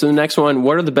 Okay, so the next one,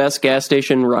 what are the best gas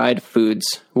station ride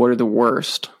foods? What are the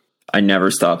worst? I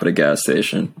never stop at a gas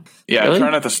station. Yeah, Really? I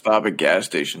try not to stop at gas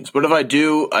stations. But if I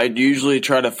do, I usually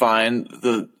try to find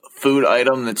the food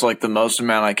item that's the most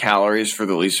amount of calories for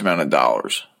the least amount of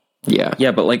dollars. Yeah.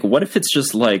 Yeah, but what if it's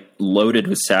just loaded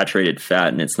with saturated fat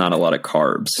and it's not a lot of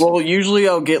carbs? Well, usually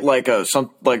I'll get just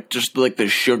the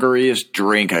sugariest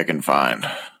drink I can find.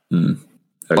 Okay.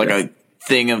 Like a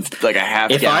thing of a half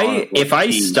gallon. If I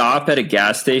stop at a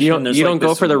gas station, you don't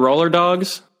go for the roller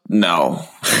dogs? No.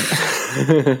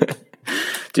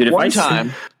 Dude,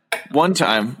 One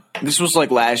time, this was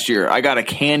last year, I got a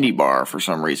candy bar for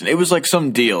some reason. It was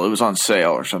some deal. It was on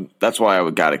sale or something. That's why I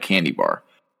got a candy bar.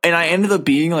 And I ended up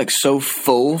being so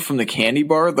full from the candy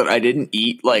bar that I didn't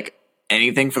eat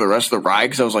anything for the rest of the ride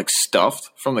because I was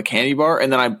stuffed from the candy bar,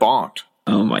 and then I bonked.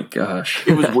 Oh my gosh.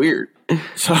 It was weird.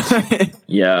 So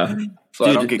yeah. so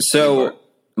I don't get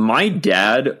my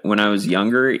dad, when I was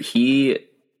younger, he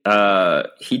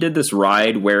did this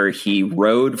ride where he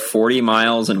rode 40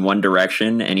 miles in one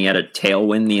direction and he had a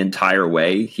tailwind the entire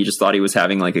way. He just thought he was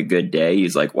having a good day.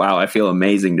 He's like, wow, I feel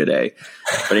amazing today.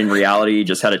 But in reality, he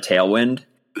just had a tailwind.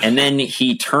 And then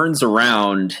he turns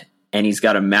around and he's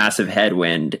got a massive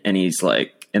headwind and he's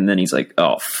like,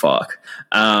 oh fuck.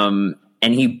 And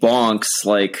he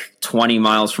bonks 20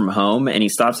 miles from home and he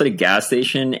stops at a gas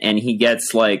station and he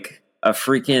gets a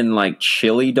freaking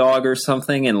chili dog or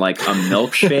something and a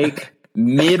milkshake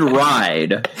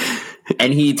mid-ride.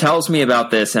 And he tells me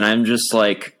about this and I'm just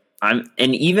and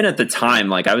even at the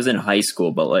time, I was in high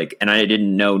school, but and I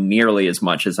didn't know nearly as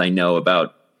much as I know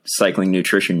about cycling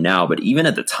nutrition now. But even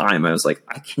at the time, I was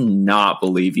I cannot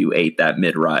believe you ate that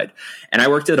mid-ride. And I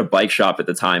worked at a bike shop at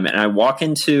the time, and I walk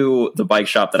into the bike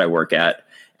shop that I work at,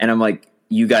 and I'm like,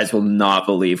 you guys will not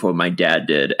believe what my dad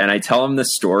did. And I tell them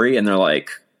this story, and they're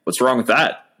like, what's wrong with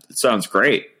that? It sounds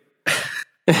great.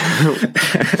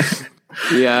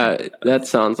 Yeah, that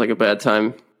sounds like a bad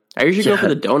time. I usually go for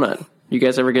the donut. You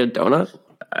guys ever get a donut?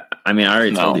 I mean, I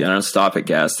already told you, I don't stop at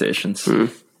gas stations.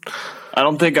 I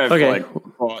don't think I've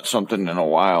bought something in a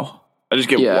while. I just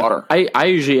get water. I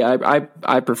usually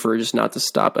I prefer just not to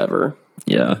stop ever.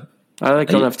 Yeah. I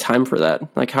don't have time for that.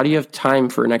 How do you have time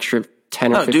for an extra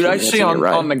 10 or 15 dude, I minutes see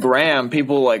on the gram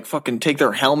people fucking take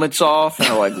their helmets off and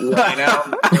are lying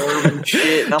out and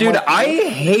shit. And dude, I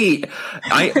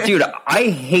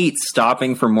hate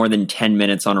stopping for more than 10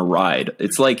 minutes on a ride.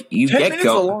 It's you get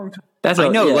going. That's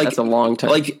a long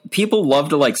time. People love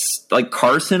to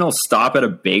Carson will stop at a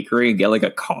bakery and get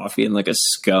a coffee and a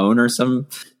scone or some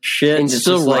shit and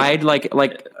still ride I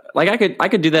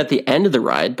could do that at the end of the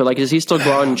ride, but does he still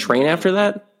go out and train after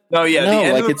that? No, yeah,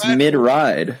 no, it's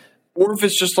mid-ride. Or if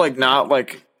it's just not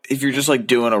if you're just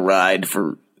doing a ride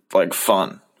for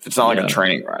fun. If it's not a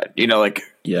training ride, you know,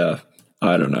 yeah,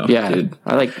 I don't know. Yeah, dude.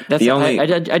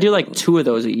 I do 2 of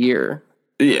those a year.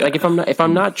 Yeah. If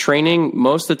I'm not training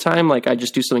most of the time, I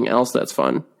just do something else that's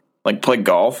fun. Play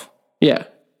golf. Yeah.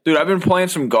 Dude, I've been playing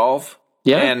some golf.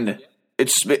 Yeah. And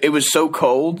it was so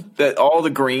cold that all the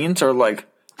greens are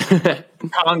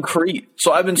concrete.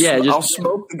 So I've been I'll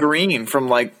smoke the green from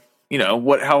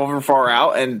however far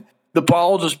out, and the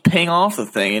ball will just ping off the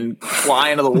thing and fly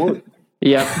into the wood.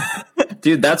 Yeah.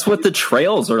 Dude, that's what the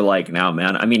trails are like now,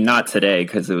 man. I mean, not today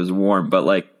because it was warm,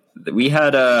 but we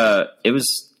had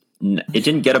it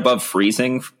didn't get above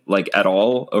freezing at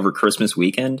all over Christmas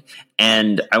weekend.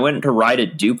 And I went to ride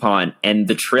at DuPont and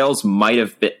the trails might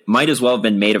as well have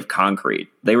been made of concrete.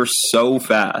 They were so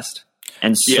fast.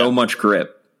 and so much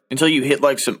grip. Until you hit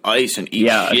like some ice and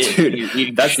eat shit.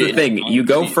 Dude, that's the thing. You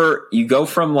go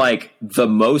from like the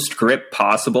most grip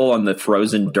possible on the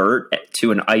frozen dirt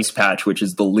to an ice patch, which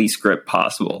is the least grip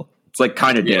possible. It's like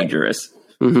kind of dangerous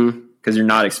because you're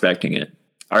not expecting it.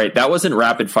 All right, that wasn't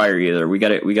rapid fire either. We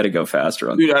got to go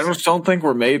faster on Dude, this. I just don't think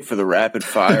we're made for the rapid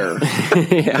fire. No,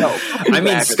 I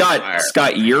mean,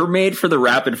 Scott, you're made for the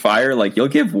rapid fire. Like, you'll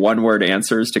give one-word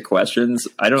answers to questions.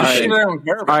 I don't think.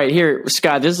 All right, here,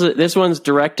 Scott. This one's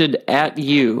directed at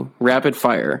you. Rapid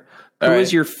fire. Who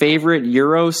is your favorite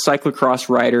Euro cyclocross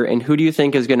rider, and who do you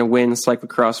think is going to win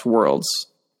Cyclocross Worlds?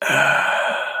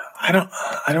 I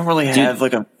don't really have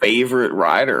like a favorite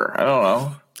rider. I don't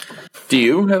know. Do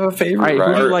you have a favorite rider?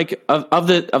 Who do you like of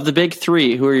the big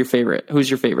three? Who are your favorite? Who's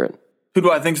your favorite? Who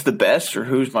do I think's the best, or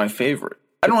who's my favorite?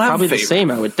 I don't have probably a favorite. The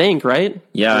same. I would think, right?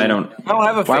 Yeah, I don't have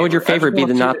a favorite. Why would your favorite be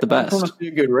not the best? I want to see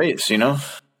a good race. You know,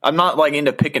 I'm not like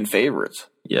into picking favorites.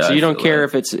 Yeah. So you don't care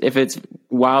if it's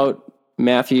Wout,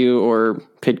 Matthew, or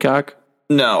Pidcock?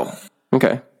 No.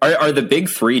 Okay. Are the big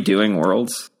three doing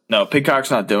Worlds? No,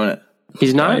 Pidcock's not doing it.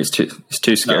 He's not. No, he's too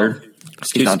scared. No, he's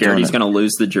too scared. He's going to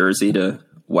lose the jersey to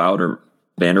Wout or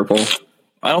Vanderpool.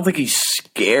 I don't think he's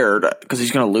scared because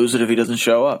he's going to lose it if he doesn't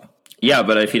show up. Yeah,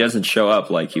 but if he doesn't show up,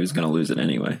 like, he was going to lose it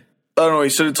anyway. I don't know. He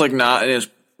said it's like not in his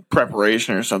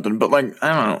preparation or something, but like,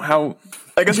 I don't know how.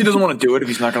 I guess he doesn't want to do it if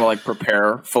he's not going to like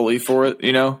prepare fully for it,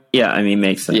 you know? Yeah, I mean,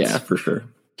 makes sense. Yeah. For sure.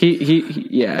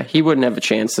 He wouldn't have a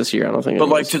chance this year. I don't think. But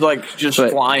like to like just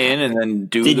fly in and then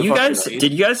do. Did you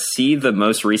guys see the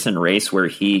most recent race where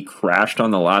he crashed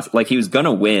on the last? Like, he was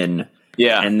gonna win,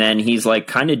 yeah, and then he's like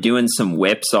kind of doing some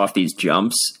whips off these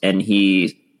jumps, and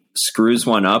he screws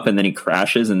one up, and then he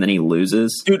crashes, and then he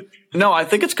loses. Dude, no, I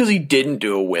think it's because he didn't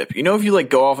do a whip. You know, if you like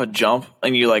go off a jump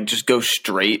and you like just go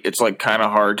straight, it's like kind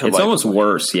of hard to. It's like, almost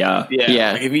worse, yeah.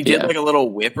 Like, if he did like a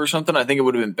little whip or something, I think it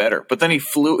would have been better. But then he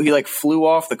flew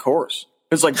off the course.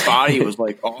 His like body was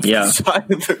like off the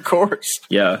side of the course.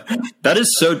 Yeah, that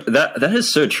is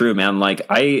so true, man. Like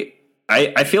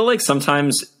I feel like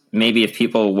sometimes maybe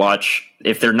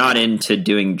if they're not into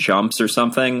doing jumps or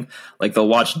something, like they'll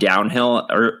watch downhill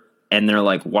and they're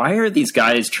like, why are these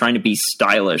guys trying to be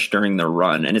stylish during their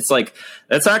run? And it's like,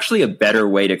 that's actually a better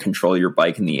way to control your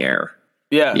bike in the air.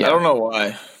 Yeah. I don't know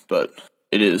why, but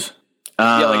it is.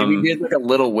 Like if you did like a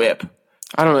little whip.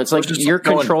 I don't know. It's like you're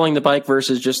controlling the bike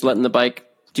versus just letting the bike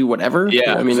do whatever.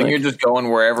 Yeah. I mean, like, you're just going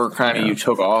wherever kind of you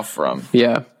took off from.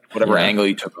 Yeah. Whatever angle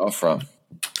you took off from.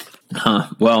 Huh.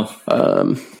 Well,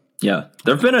 yeah.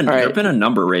 There've been a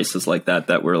number of races like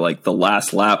that were like the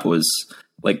last lap was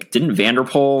like, didn't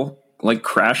Vanderpool like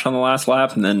crash on the last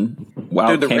lap and then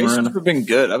the races have been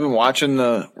good. I've been watching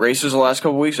the races the last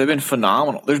couple of weeks. They've been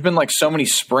phenomenal. There's been like so many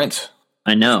sprints.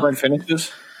 I know. Sprint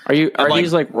finishes. Are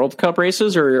these like World Cup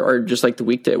races or just like the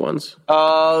weekday ones?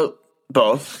 Both.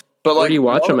 But where like do you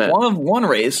watch them at? One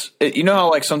race, you know how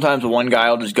like sometimes one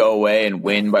guy will just go away and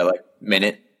win by like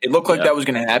minute. It looked like that was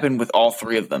going to happen with all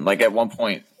three of them. Like at one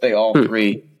point, they all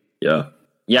three. Yeah.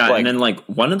 Yeah, like, and then like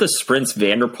one of the sprints,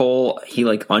 Vanderpool, he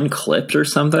like unclipped or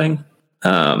something.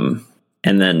 And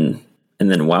then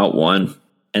Wout won.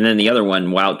 And then the other one,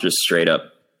 Wout just straight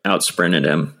up out sprinted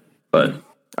him. But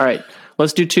all right,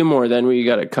 let's do two more, then we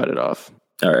got to cut it off.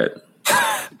 All right.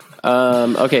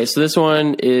 Okay, so this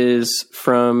one is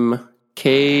from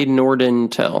K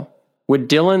Nordentel. Would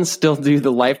Dylan still do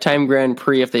the Lifetime Grand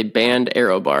Prix if they banned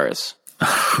aero bars?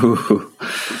 Oh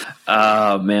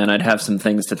man, I'd have some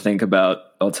things to think about.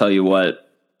 I'll tell you what.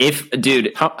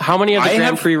 How many of the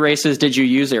Grand Prix races did you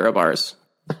use aero bars?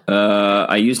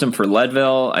 I used them for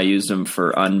Leadville. I used them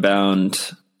for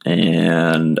Unbound,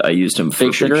 and I used them for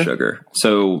Big Sugar.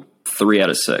 So 3 out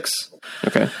of 6.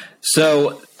 Okay.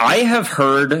 So I have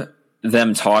heard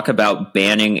them talk about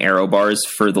banning aero bars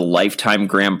for the Lifetime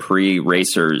Grand Prix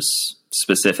racers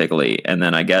specifically, and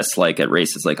then I guess like at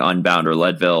races like Unbound or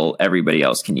Leadville, everybody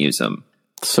else can use them.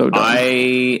 So dumb.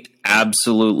 I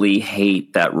absolutely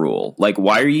hate that rule. Like,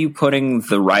 why are you putting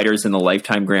the riders in the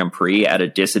Lifetime Grand Prix at a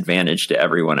disadvantage to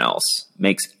everyone else?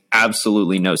 Makes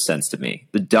absolutely no sense to me.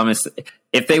 The dumbest.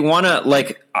 If they want to,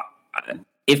 like,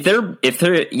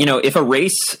 if a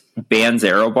race bans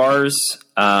aero bars,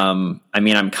 I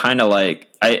mean, I'm kind of like,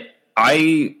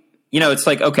 it's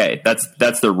like, okay,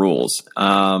 that's the rules.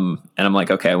 And I'm like,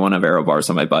 okay, I want to have aero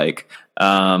bars on my bike.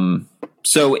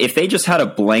 So if they just had a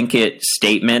blanket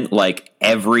statement, like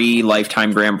every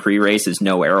Lifetime Grand Prix race is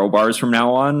no aero bars from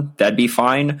now on, that'd be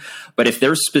fine. But if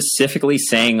they're specifically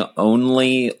saying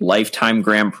only Lifetime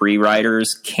Grand Prix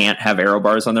riders can't have aero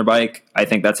bars on their bike, I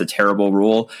think that's a terrible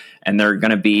rule. And there are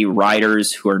going to be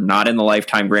riders who are not in the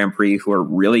Lifetime Grand Prix who are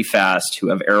really fast, who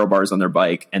have aero bars on their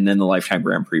bike, and then the Lifetime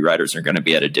Grand Prix riders are going to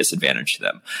be at a disadvantage to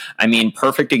them. I mean,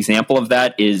 perfect example of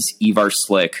that is Ivar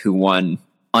Slick, who won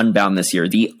Unbound this year,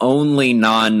 the only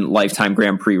non-Lifetime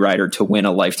Grand Prix rider to win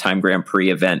a Lifetime Grand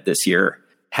Prix event this year,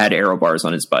 had aero bars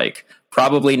on his bike.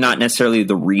 Probably not necessarily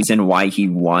the reason why he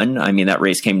won. I mean, that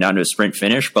race came down to a sprint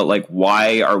finish, but like,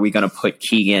 why are we going to put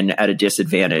Keegan at a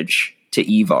disadvantage to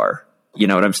Ivar? You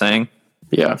know what I'm saying?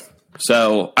 Yeah.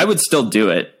 So I would still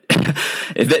do it.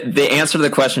 The answer to the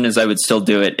question is I would still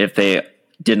do it if they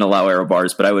didn't allow aero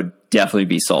bars, but I would definitely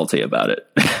be salty about it.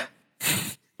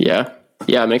 Yeah.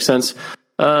 Yeah, makes sense.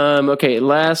 Okay,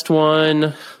 last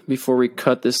one before we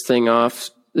cut this thing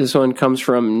off. This one comes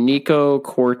from Nico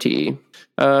Corti.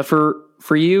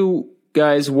 For you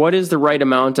guys, what is the right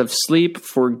amount of sleep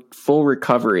for full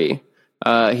recovery?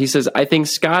 He says, I think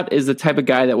Scott is the type of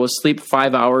guy that will sleep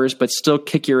 5 hours, but still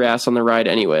kick your ass on the ride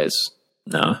anyways.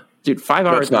 No. Dude, 5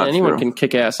 hours, man, anyone can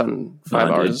kick ass on 5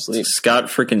 hours of sleep. Scott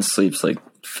freaking sleeps like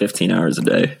 15 hours a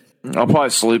day. I'll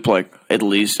probably sleep like at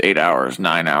least 8 hours,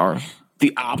 9 hours.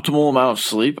 The optimal amount of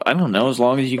sleep? I don't know, as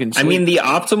long as you can sleep. I mean, the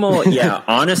optimal, yeah,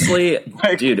 honestly,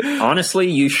 dude, honestly,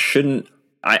 you shouldn't.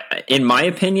 In my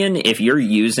opinion, if you're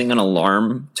using an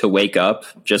alarm to wake up,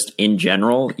 just in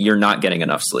general, you're not getting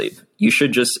enough sleep. You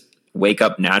should just wake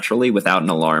up naturally without an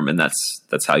alarm, and that's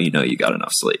how you know you got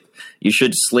enough sleep. You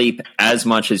should sleep as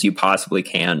much as you possibly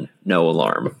can, no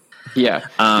alarm. Yeah,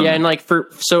 yeah, and like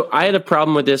so I had a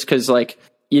problem with this because, like,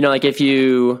 you know, like if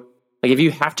you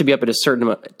have to be up at a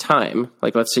certain time,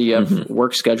 like let's say you have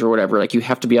work schedule or whatever, like you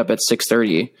have to be up at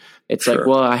 6:30. It's like,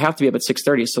 well, I have to be up at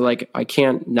 6:30, so like I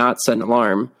can't not set an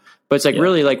alarm. But it's like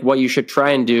really like what you should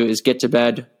try and do is get to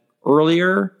bed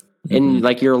earlier, and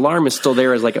like your alarm is still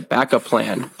there as like a backup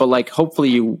plan. But like hopefully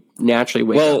you naturally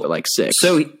wake up at like 6.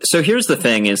 So here's the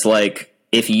thing: is like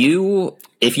if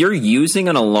you're using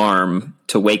an alarm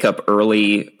to wake up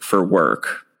early for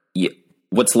work,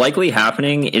 what's likely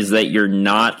happening is that you're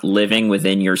not living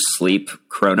within your sleep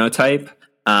chronotype.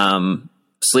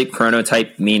 Sleep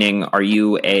chronotype meaning, are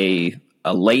you a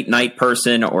late night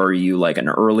person or are you like an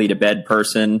early to bed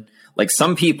person? Like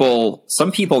some people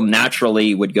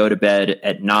naturally would go to bed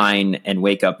at 9 and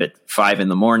wake up at 5 in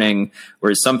the morning,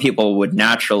 whereas some people would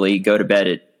naturally go to bed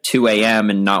at 2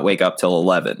 a.m. and not wake up till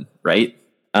 11, right?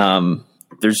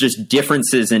 There's just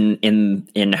differences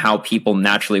in how people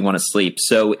naturally want to sleep.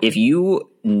 So if you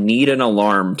need an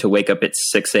alarm to wake up at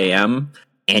 6 a.m.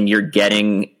 and you're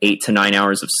getting 8 to 9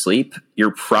 hours of sleep,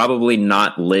 you're probably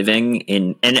not living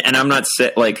in, and I'm not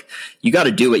saying like, you got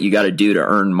to do what you got to do to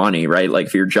earn money, right? Like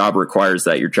if your job requires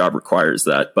that, your job requires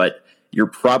that, but you're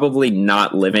probably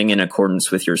not living in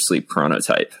accordance with your sleep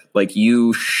chronotype. Like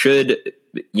you should,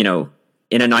 you know,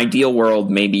 in an ideal world,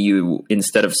 maybe you,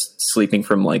 instead of sleeping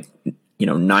from like,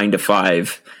 9 to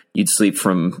 5, you'd sleep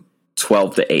from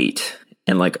 12 to 8.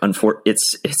 And like,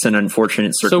 it's an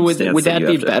unfortunate circumstance. So would that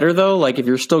be better though? Like if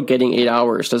you're still getting 8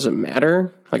 hours, does it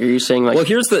matter? Like, are you saying like, well,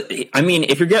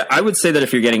 I would say that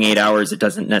if you're getting 8 hours, it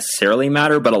doesn't necessarily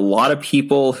matter, but a lot of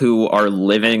people who are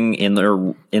living in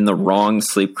the wrong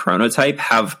sleep chronotype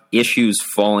have issues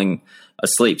falling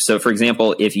asleep. So for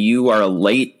example, if you are a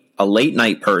late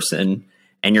night person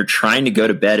and you're trying to go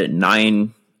to bed at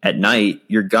 9 at night,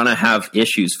 you're going to have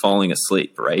issues falling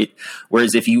asleep, right?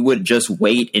 Whereas if you would just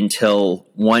wait until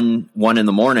 1 in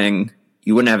the morning,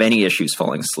 you wouldn't have any issues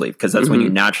falling asleep because that's when you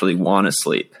naturally want to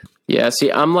sleep. Yeah,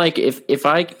 see, I'm like, if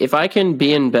I can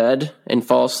be in bed and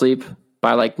fall asleep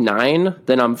by like 9,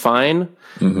 then I'm fine.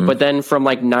 But then from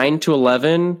like 9 to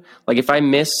 11, like if I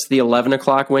miss the 11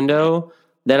 o'clock window,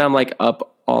 then I'm like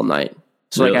up all night.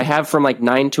 So like I have from like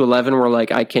 9 to 11 where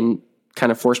like I can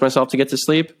kind of force myself to get to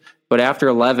sleep. But after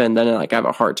 11, then like I have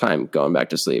a hard time going back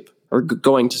to sleep or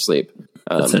going to sleep.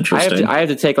 That's interesting. I have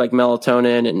to take like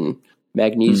melatonin and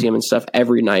magnesium and stuff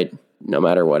every night, no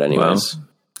matter what. Anyways,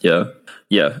 wow.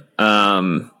 Yeah.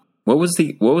 What was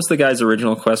the guy's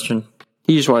original question?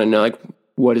 He just wanted to know like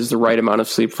what is the right amount of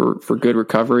sleep for good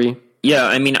recovery. Yeah,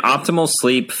 I mean, optimal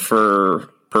sleep for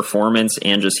performance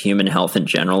and just human health in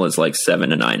general is like 7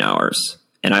 to 9 hours,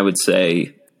 and I would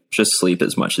say just sleep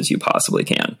as much as you possibly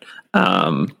can.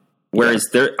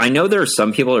 Whereas I know there are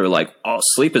some people who are like, oh,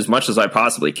 sleep as much as I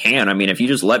possibly can. I mean, if you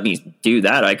just let me do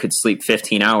that, I could sleep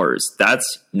 15 hours.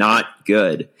 That's not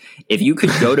good. If you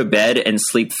could go to bed and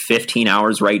sleep 15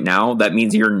 hours right now, that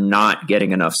means you're not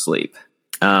getting enough sleep.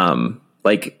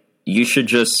 like you should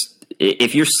just,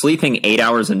 if you're sleeping 8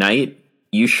 hours a night,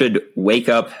 you should wake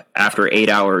up after 8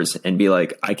 hours and be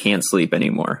like, I can't sleep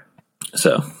anymore.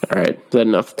 So, all right. Is that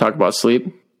enough to talk about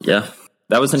sleep? Yeah.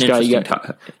 That was an interesting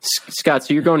topic. Scott,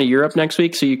 so you're going to Europe next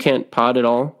week, so you can't pod at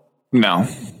all? No.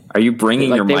 Are you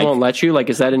bringing your mic? They won't let you? Like,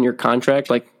 is that in your contract?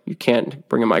 Like, you can't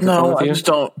bring a microphone with you? I just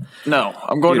don't. No,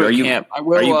 I'm going to a camp. I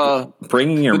will. Are you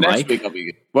bringing your mic? Next week I'll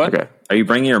be, what? Okay. Are you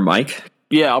bringing your mic?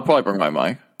 Yeah, I'll probably bring my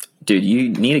mic. Dude, you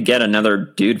need to get another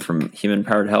dude from Human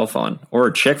Powered Health on, or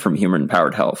a chick from Human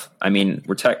Powered Health. I mean,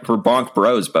 we're bonk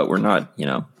bros, but we're not,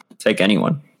 take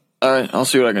anyone. All right, I'll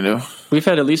see what I can do. We've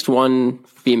had at least one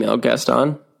female guest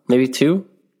on, maybe two.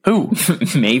 Who?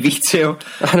 Maybe two.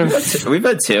 We've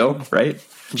had two, right?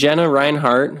 Jenna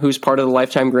Reinhardt, who's part of the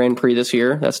Lifetime Grand Prix this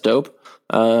year. That's dope.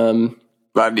 I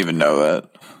didn't even know that.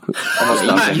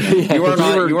 You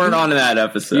weren't on that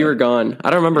episode. You were gone. I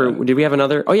don't remember. Did we have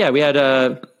another? Oh yeah, we had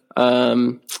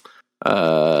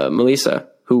Melissa,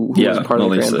 who was part of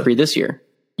the Grand Prix this year.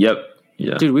 Yep.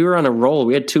 Yeah. Dude, we were on a roll.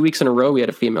 We had 2 weeks in a row. We had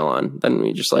a female on. Then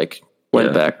we just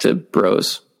went back to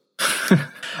bros.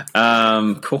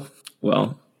 Cool.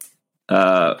 Well,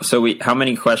 so how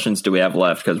many questions do we have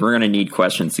left? Because we're going to need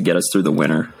questions to get us through the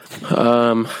winter.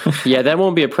 Yeah, that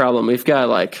won't be a problem. We've got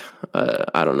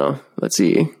I don't know. Let's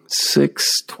see,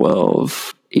 6,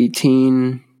 12,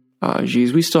 18.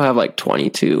 Geez, we still have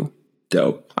 22.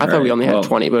 Dope. I thought we only had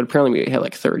 20, but apparently we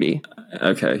had 30.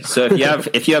 Okay, so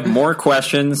if you have more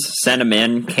questions, send them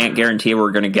in. Can't guarantee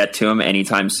we're going to get to them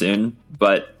anytime soon,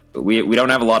 but we don't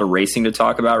have a lot of racing to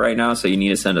talk about right now, so you need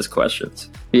to send us questions.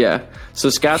 Yeah. So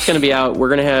Scott's going to be out. We're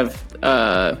going to have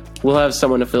we'll have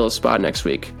someone to fill a spot next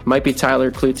week. Might be Tyler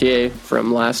Cloutier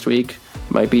from last week.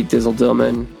 Might be Dizzle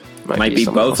Dillman. Might be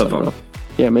both of them.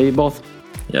 Yeah, maybe both.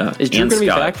 Yeah. Is Drew going to be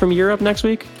back from Europe next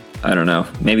week? I don't know.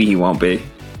 Maybe he won't be.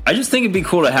 I just think it'd be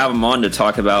cool to have him on to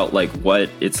talk about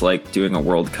what it's like doing a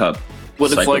World Cup.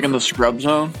 What it's like in the scrub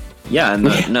zone? Yeah, and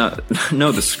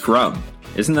the scrum.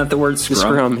 Isn't that the word scrum? The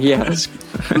scrum, yeah.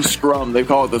 The scrum. They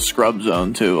call it the scrub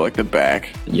zone too, like the back.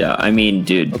 Yeah, I mean,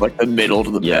 dude. Like the middle to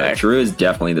the back. Yeah, Drew is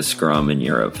definitely the scrum in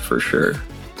Europe for sure.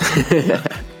 Yeah.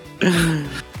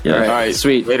 All right,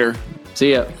 sweet. Later.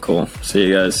 See ya. Cool. See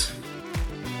you guys.